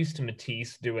so used to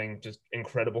Matisse doing just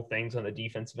incredible things on the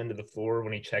defensive end of the floor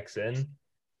when he checks in.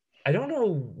 I don't know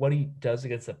what he does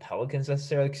against the Pelicans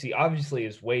necessarily, because he obviously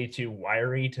is way too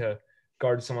wiry to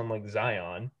guard someone like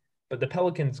Zion. But the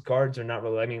Pelicans guards are not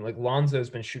really, I mean, like Lonzo's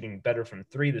been shooting better from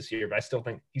three this year, but I still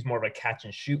think he's more of a catch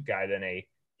and shoot guy than a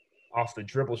off the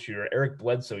dribble shooter. Eric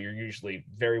Bledsoe, you're usually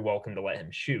very welcome to let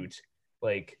him shoot.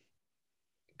 Like,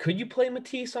 could you play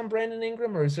Matisse on Brandon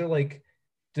Ingram, or is there like,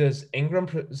 does Ingram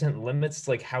present limits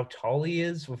like how tall he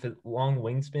is with a long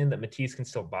wingspan that Matisse can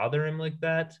still bother him like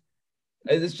that?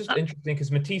 It's just interesting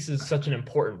because Matisse is such an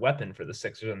important weapon for the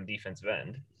Sixers on the defensive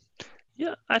end.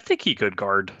 Yeah, I think he could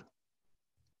guard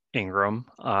Ingram.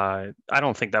 I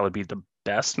don't think that would be the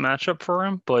best matchup for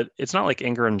him, but it's not like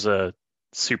Ingram's a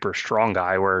super strong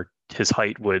guy where his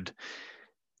height would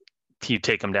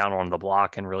take him down on the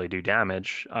block and really do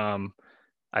damage.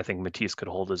 I think Matisse could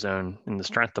hold his own in the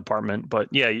strength department. But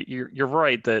yeah, you're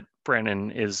right that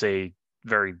Brandon is a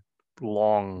very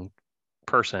long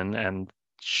person, and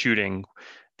shooting,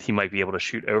 he might be able to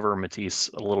shoot over Matisse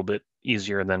a little bit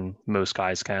easier than most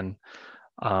guys can.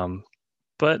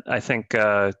 But I think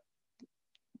the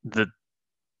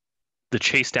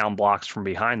chase down blocks from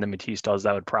behind that Matisse does,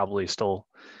 that would probably still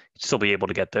be able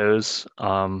to get those,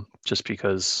 just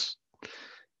because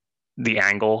the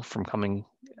angle from coming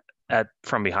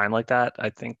from behind like that,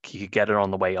 I think he could get it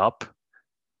on the way up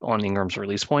on Ingram's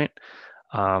release point.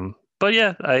 But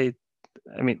yeah, I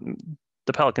mean,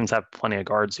 the Pelicans have plenty of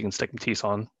guards you can stick Matisse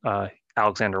on.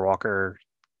 Alexander Walker,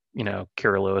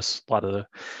 Kira Lewis, a lot of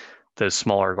those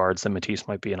smaller guards that Matisse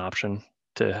might be an option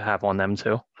to have on them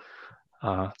too.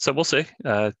 So we'll see.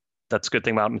 That's a good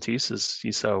thing about Matisse is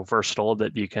he's so versatile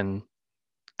that you can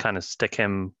kind of stick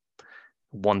him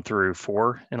 1 through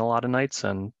 4 in a lot of nights,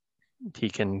 and he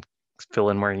can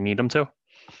fill in where you need him to.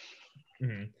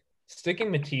 Mm-hmm. Sticking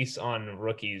Matisse on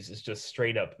rookies is just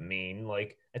straight up mean.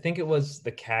 Like, I think it was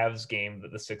the Cavs game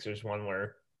that the Sixers won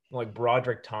where like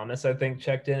Broderick Thomas, I think,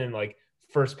 checked in, and like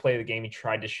first play of the game, he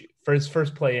tried to shoot for his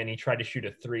first play and he tried to shoot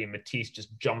a 3, and Matisse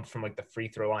just jumped from like the free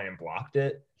throw line and blocked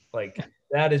it. Like,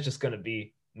 that is just going to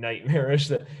be nightmarish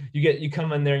that you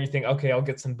come in there and you think, okay, I'll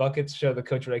get some buckets, show the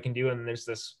coach what I can do. And then there's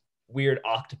this weird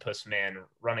octopus man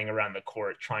running around the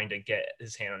court trying to get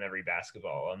his hand on every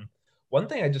basketball. One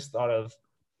thing I just thought of,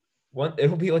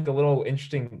 it'll be like a little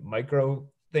interesting micro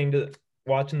thing to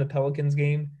watch in the Pelicans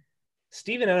game.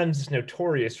 Steven Adams is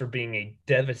notorious for being a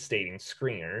devastating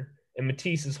screener. And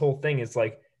Matisse's whole thing is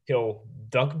like, he'll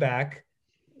duck back,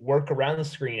 work around the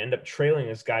screen, end up trailing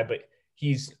this guy, but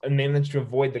he's managed to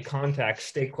avoid the contact,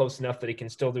 stay close enough that he can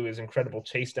still do his incredible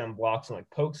chase down blocks and like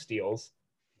poke steals.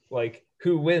 Like,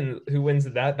 who wins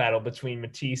that battle between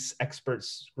Matisse, expert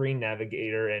screen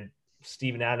navigator, and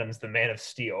Steven Adams, the man of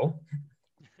steel?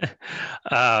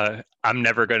 I'm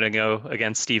never going to go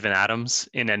against Steven Adams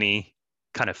in any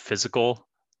kind of physical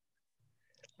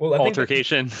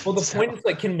altercation. The point is,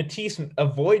 like, can Matisse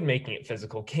avoid making it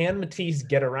physical? Can Matisse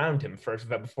get around him first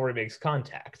before he makes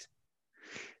contact?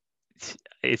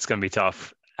 It's going to be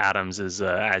tough. Adams is,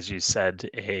 as you said,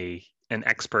 an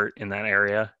expert in that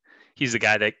area. He's a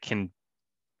guy that can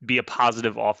be a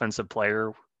positive offensive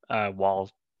player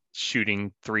while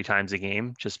shooting 3 times a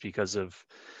game, just because of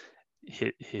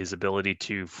his ability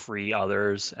to free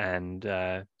others and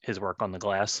his work on the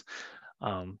glass.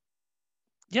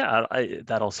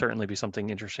 That'll certainly be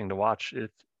something interesting to watch if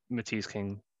Matisse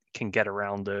can get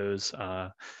around those,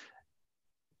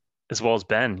 as well as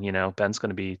Ben. Ben's going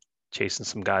to be chasing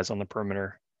some guys on the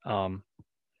perimeter,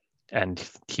 and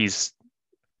he's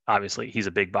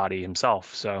a big body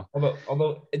himself. So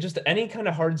although just any kind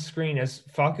of hard screen, as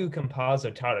Facu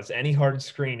Campazzo taught us, any hard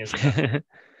screen is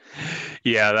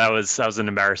yeah, that was an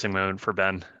embarrassing moment for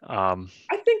Ben. I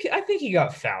think he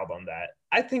got fouled on that.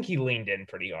 I think he leaned in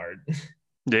pretty hard.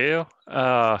 Do you?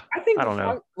 I don't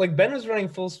know. Like, Ben was running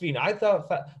full speed. I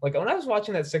thought, like, when I was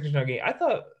watching that Sixers game, I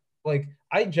thought, like,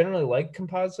 I generally like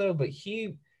Campazzo, but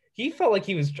he felt like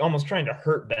he was almost trying to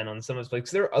hurt Ben on some of his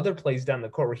plays. There were other plays down the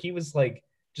court where he was like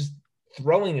just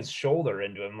throwing his shoulder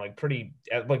into him, like pretty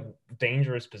like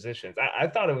dangerous positions. I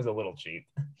thought it was a little cheap.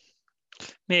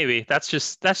 Maybe that's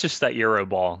just that Euro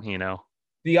ball, you know.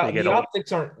 The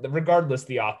optics aren't, regardless,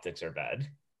 the optics are bad.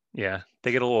 Yeah,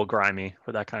 they get a little grimy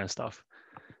for that kind of stuff.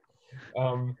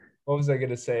 What was I going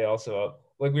to say also?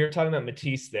 Like we were talking about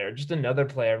Matisse there, just another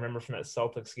play I remember from that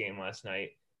Celtics game last night.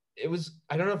 It was,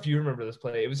 I don't know if you remember this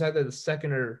play. It was either the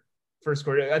second or first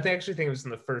quarter. I actually think it was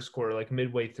in the first quarter, like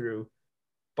midway through.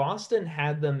 Boston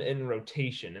had them in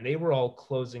rotation and they were all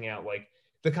closing out, like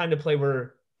the kind of play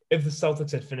where if the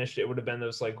Celtics had finished, it would have been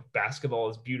those like basketball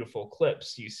is beautiful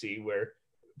clips you see where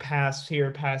pass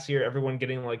here, everyone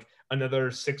getting like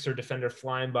another Sixer defender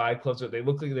flying by, close it. They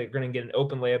look like they're going to get an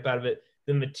open layup out of it.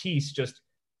 Then Matisse just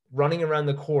running around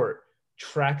the court,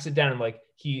 tracks it down. Like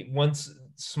he once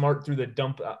Smart threw the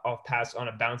dump off pass on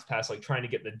a bounce pass, like trying to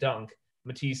get the dunk.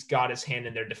 Matisse got his hand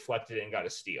in there, deflected it, and got a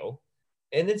steal.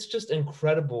 And it's just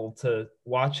incredible to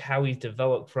watch how he's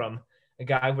developed from a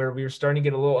guy where we were starting to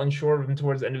get a little unsure of him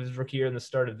towards the end of his rookie year and the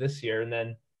start of this year. And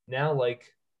then now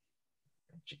like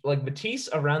Matisse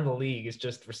around the league is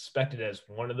just respected as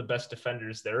one of the best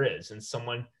defenders there is. And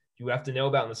someone you have to know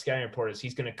about in the scouting report is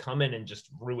he's going to come in and just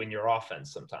ruin your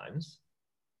offense sometimes.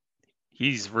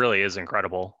 He's really is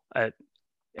incredible at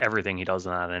everything he does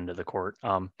on that end of the court.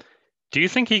 Do you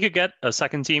think he could get a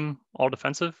second team all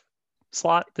defensive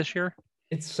slot this year?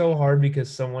 It's so hard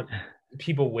because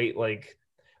people wait, like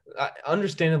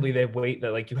understandably they wait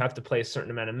that like you have to play a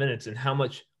certain amount of minutes, and how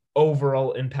much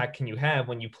overall impact can you have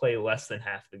when you play less than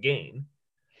half the game?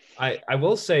 I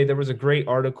will say there was a great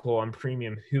article on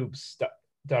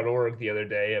premiumhoops.org the other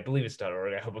day. I believe it's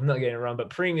 .org. I hope I'm not getting it wrong, but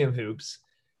Premium Hoops,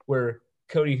 where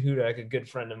Cody Hudak, a good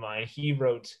friend of mine, he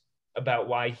wrote about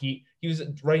why he was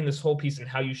writing this whole piece on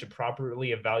how you should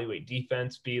properly evaluate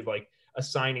defense, be like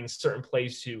assigning certain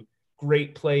plays to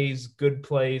great plays, good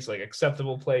plays, like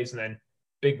acceptable plays, and then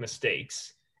big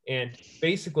mistakes. And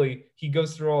basically he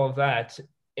goes through all of that.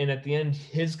 And at the end,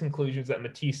 his conclusion is that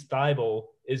Matisse Thybulle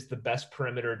is the best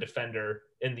perimeter defender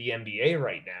in the NBA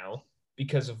right now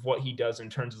because of what he does in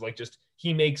terms of like just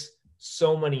he makes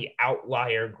so many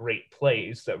outlier great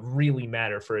plays that really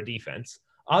matter for a defense.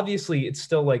 Obviously, it's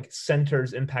still like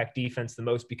centers impact defense the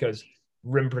most because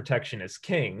rim protection is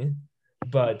king.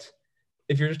 But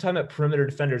if you're just talking about perimeter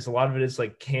defenders, a lot of it is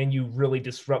like, can you really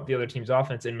disrupt the other team's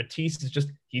offense? And Matisse is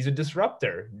just, he's a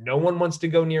disruptor. No one wants to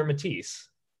go near Matisse.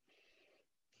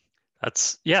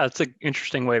 It's an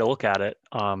interesting way to look at it.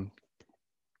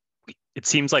 It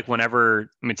seems like whenever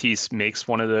Matisse makes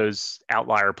one of those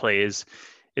outlier plays,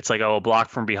 it's like, a block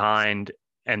from behind,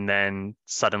 and then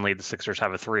suddenly the Sixers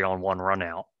have a 3-on-1 run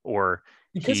out. Or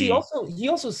because he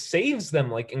also saves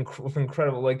them like with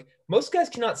incredible, like most guys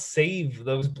cannot save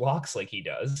those blocks like he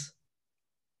does.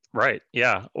 Right.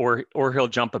 Yeah. Or he'll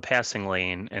jump a passing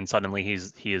lane and suddenly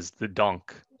he is the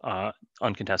dunk,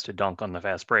 uncontested dunk on the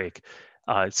fast break.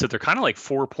 So they're kind of like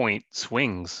 4-point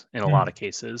swings in a lot of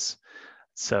cases.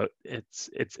 So it's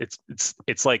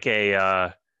like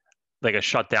a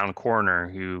shutdown corner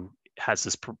who has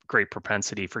this great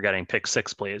propensity for getting pick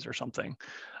six plays or something,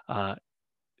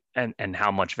 and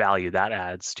how much value that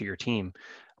adds to your team.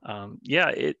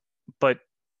 But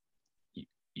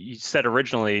you said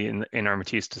originally in our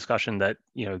Matisse discussion that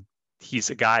he's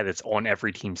a guy that's on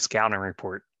every team scouting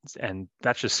report, and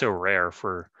that's just so rare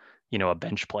for a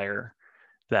bench player,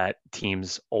 that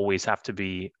teams always have to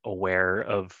be aware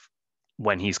of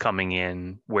when he's coming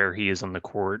in, where he is on the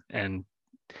court, and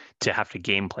to have to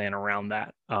game plan around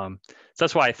that. So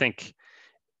that's why I think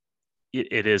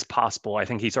it is possible. I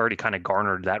think he's already kind of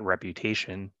garnered that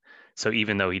reputation. So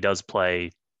even though he does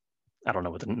play, I don't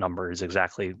know what the number is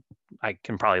exactly, I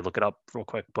can probably look it up real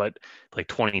quick, but like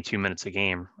 22 minutes a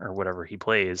game or whatever he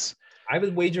plays. I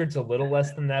would wager it's a little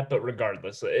less than that, but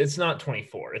regardless, it's not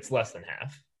 24. It's less than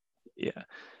half. Yeah.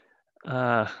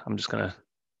 I'm just going to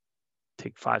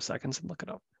take 5 seconds and look it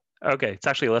up. Okay. It's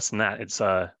actually less than that. It's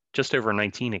just over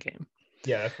 19 a game.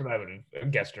 Yeah, that's what I would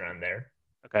have guessed around there.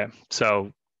 Okay.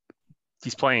 So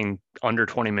he's playing under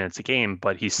 20 minutes a game,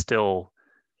 but he's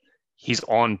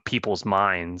on people's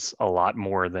minds a lot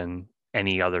more than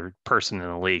any other person in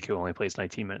the league who only plays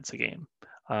 19 minutes a game.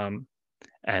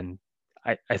 And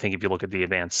I think if you look at the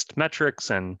advanced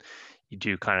metrics and you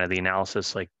do kind of the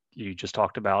analysis like you just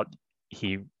talked about,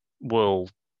 he will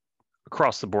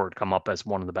across the board come up as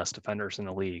one of the best defenders in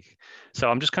the league. So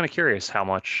I'm just kind of curious how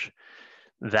much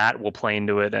that will play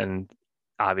into it. And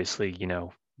obviously,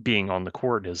 being on the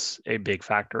court is a big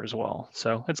factor as well.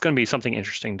 So it's going to be something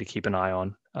interesting to keep an eye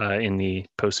on in the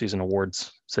postseason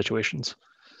awards situations.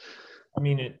 I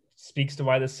mean, it speaks to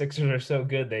why the Sixers are so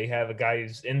good. They have a guy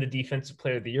who's in the Defensive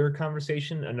Player of the Year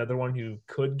conversation, another one who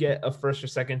could get a first or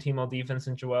second team all defense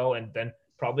in Joel, and then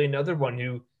probably another one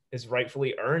who has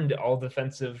rightfully earned all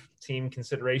defensive team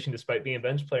consideration despite being a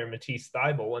bench player, Matisse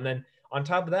Thybulle. And then on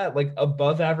top of that, like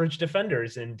above average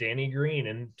defenders in Danny Green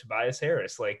and Tobias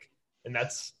Harris, and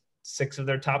that's 6 of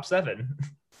their top 7.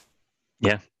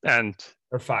 Yeah. And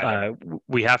or 5.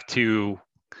 We have to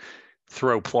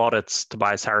throw plaudits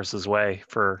Tobias Harris's way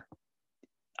for,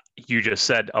 you just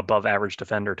said above average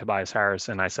defender Tobias Harris.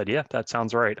 And I said, yeah, that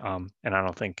sounds right. And I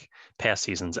don't think past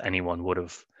seasons anyone would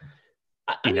have,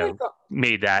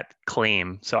 made that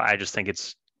claim. So I just think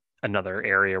it's another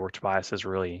area where Tobias has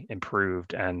really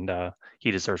improved, and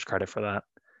he deserves credit for that.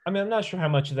 I mean, I'm not sure how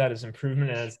much of that is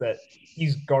improvement as that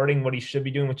he's guarding what he should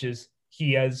be doing, which is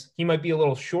he might be a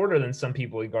little shorter than some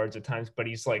people he guards at times, but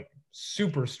he's like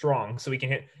super strong. So he can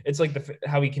hit. It's like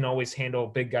how he can always handle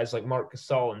big guys like Marc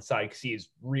Gasol inside because he is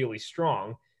really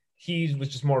strong. He was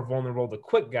just more vulnerable to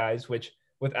quick guys, which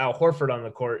with Al Horford on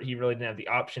the court, he really didn't have the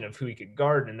option of who he could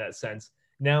guard in that sense.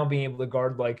 Now being able to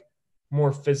guard like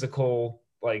more physical,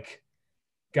 like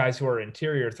guys who are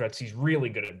interior threats, he's really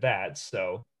good at that.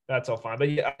 So that's all fine.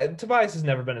 But yeah, Tobias has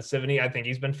never been a Sivany. I think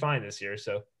he's been fine this year.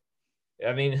 So,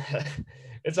 I mean,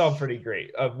 it's all pretty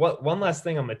great. One last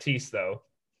thing on Matisse, though.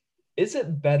 Is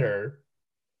it better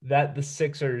that the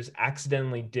Sixers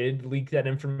accidentally did leak that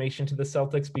information to the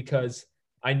Celtics? Because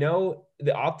I know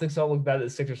the optics all look bad that the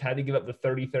Sixers had to give up the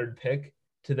 33rd pick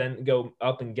to then go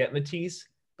up and get Matisse.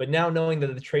 But now knowing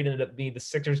that the trade ended up being the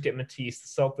Sixers get Matisse,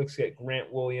 the Celtics get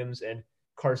Grant Williams and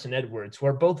Carson Edwards, who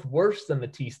are both worse than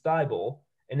Matisse Thybulle,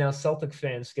 and now Celtic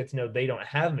fans get to know they don't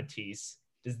have Matisse.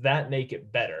 Does that make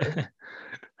it better?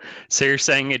 So you're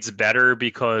saying it's better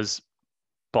because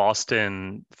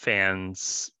Boston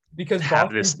fans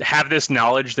have this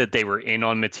knowledge that they were in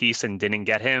on Matisse and didn't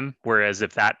get him, whereas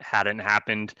if that hadn't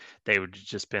happened, they would have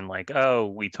just been like, oh,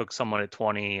 we took someone at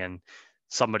 20 and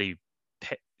someone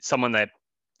that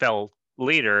fell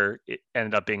later, it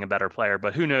ended up being a better player,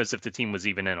 but who knows if the team was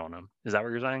even in on him. Is that what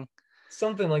you're saying?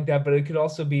 Something like that, but it could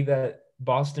also be that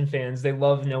Boston fans, they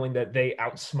love knowing that they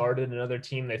outsmarted another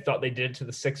team. They thought they did to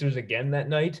the Sixers again that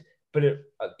night, but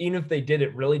even if they did,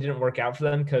 it really didn't work out for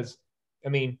them because, I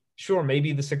mean, sure,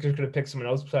 maybe the Sixers could have picked someone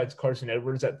else besides Carson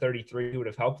Edwards at 33 who would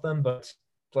have helped them, but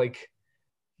like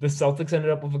the Celtics ended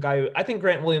up with a guy who, I think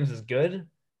Grant Williams is good,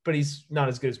 but he's not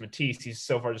as good as Matisse. He's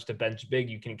so far just a bench big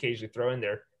you can occasionally throw in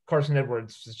there. Carson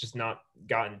Edwards has just not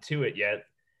gotten to it yet.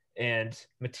 And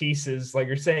Matisse is, like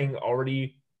you're saying,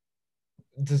 already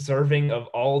deserving of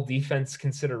all defense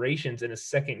considerations in his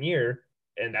second year.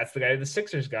 And that's the guy the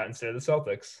Sixers got instead of the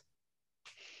Celtics.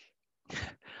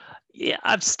 Yeah,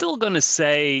 I'm still going to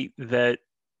say that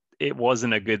it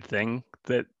wasn't a good thing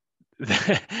that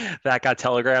that got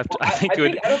telegraphed. Well, I think it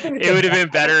would have been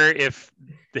better if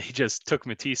they just took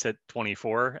Matisse at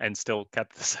 24 and still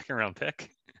kept the second round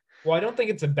pick. Well, I don't think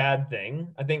it's a bad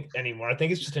thing. I think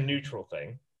it's just a neutral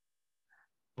thing.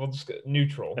 We'll just go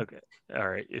neutral. Okay. All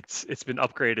right. It's been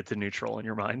upgraded to neutral in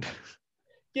your mind.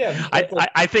 Yeah.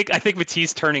 I think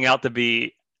Matisse turning out to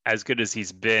be as good as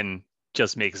he's been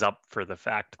just makes up for the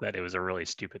fact that it was a really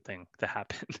stupid thing to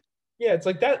happen. Yeah, it's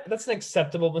like that's an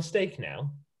acceptable mistake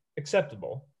now.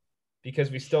 Acceptable. Because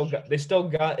they still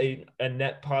got a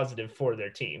net positive for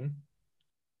their team.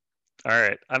 All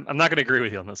right. I'm not going to agree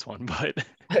with you on this one, but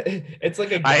it's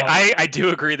like I do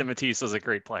agree that Matisse is a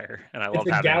great player, and I love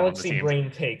having him on the team. It's a galaxy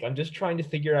brain take. I'm just trying to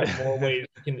figure out more ways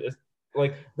we can,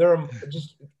 like, there are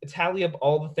just tally up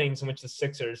all the things in which the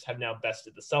Sixers have now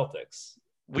bested the Celtics.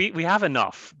 We have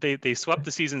enough. They swept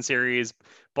the season series.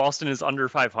 Boston is under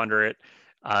 500.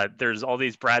 There's all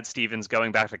these Brad Stevens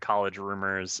going back to college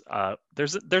rumors.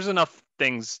 There's enough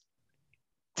things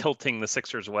tilting the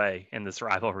Sixers' way in this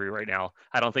rivalry right now.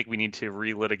 I don't think we need to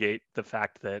relitigate the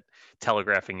fact that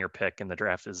telegraphing your pick in the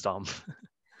draft is dumb.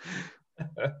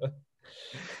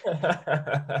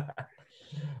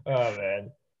 Oh,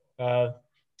 man.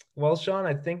 Well, Sean,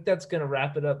 I think that's going to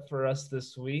wrap it up for us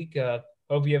this week.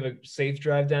 Hope you have a safe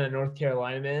drive down to North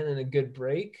Carolina, man, and a good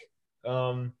break.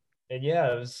 And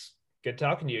yeah, it was good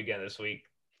talking to you again this week.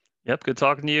 Yep, good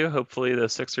talking to you. Hopefully the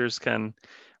Sixers can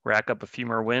rack up a few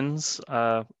more wins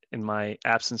in my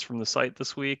absence from the site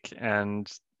this week, and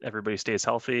everybody stays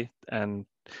healthy, and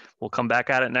we'll come back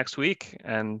at it next week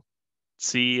and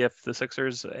see if the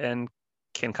Sixers can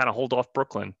kind of hold off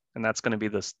Brooklyn. And that's going to be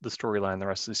the storyline the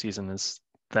rest of the season, is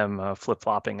them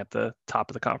flip-flopping at the top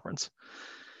of the conference.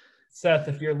 Seth,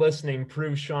 if you're listening,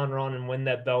 prove Sean wrong and win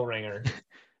that bell ringer.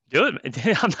 Do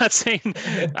it. I'm not saying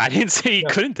I didn't say he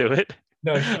couldn't do it.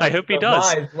 No, Sean, I hope he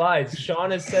does. Lies.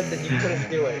 Sean has said that you couldn't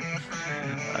do it.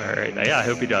 All right. Yeah, I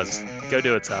hope he does. Go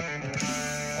do it, Seth.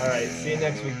 All right. See you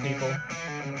next week, people.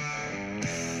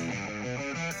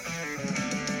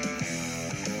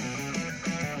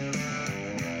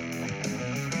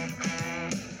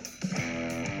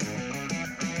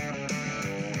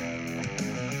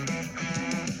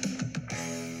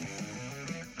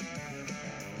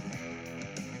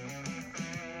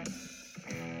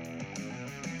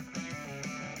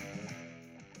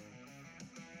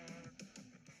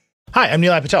 Hi, I'm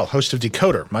Nilay Patel, host of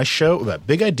Decoder, my show about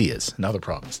big ideas and other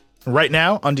problems. Right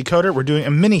now on Decoder, we're doing a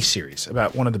mini-series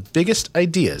about one of the biggest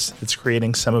ideas that's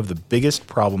creating some of the biggest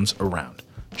problems around,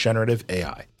 generative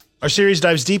AI. Our series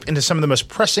dives deep into some of the most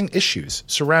pressing issues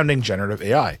surrounding generative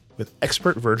AI, with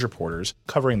expert Verge reporters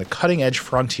covering the cutting-edge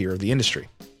frontier of the industry.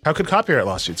 How could copyright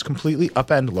lawsuits completely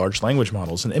upend large language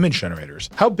models and image generators?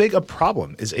 How big a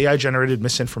problem is AI-generated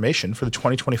misinformation for the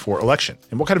 2024 election?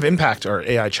 And what kind of impact are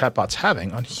AI chatbots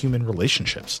having on human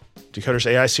relationships? Decoder's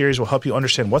AI series will help you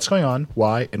understand what's going on,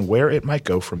 why, and where it might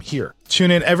go from here. Tune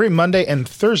in every Monday and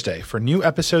Thursday for new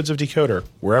episodes of Decoder,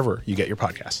 wherever you get your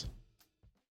podcasts.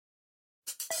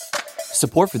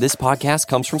 Support for this podcast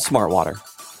comes from Smartwater.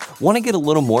 Want to get a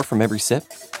little more from every sip?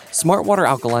 Smartwater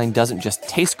Alkaline doesn't just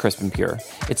taste crisp and pure,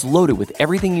 it's loaded with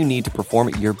everything you need to perform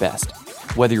at your best,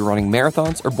 whether you're running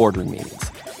marathons or boardroom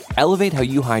meetings. Elevate how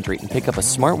you hydrate and pick up a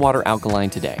Smartwater Alkaline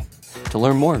today. To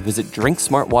learn more, visit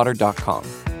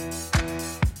drinksmartwater.com.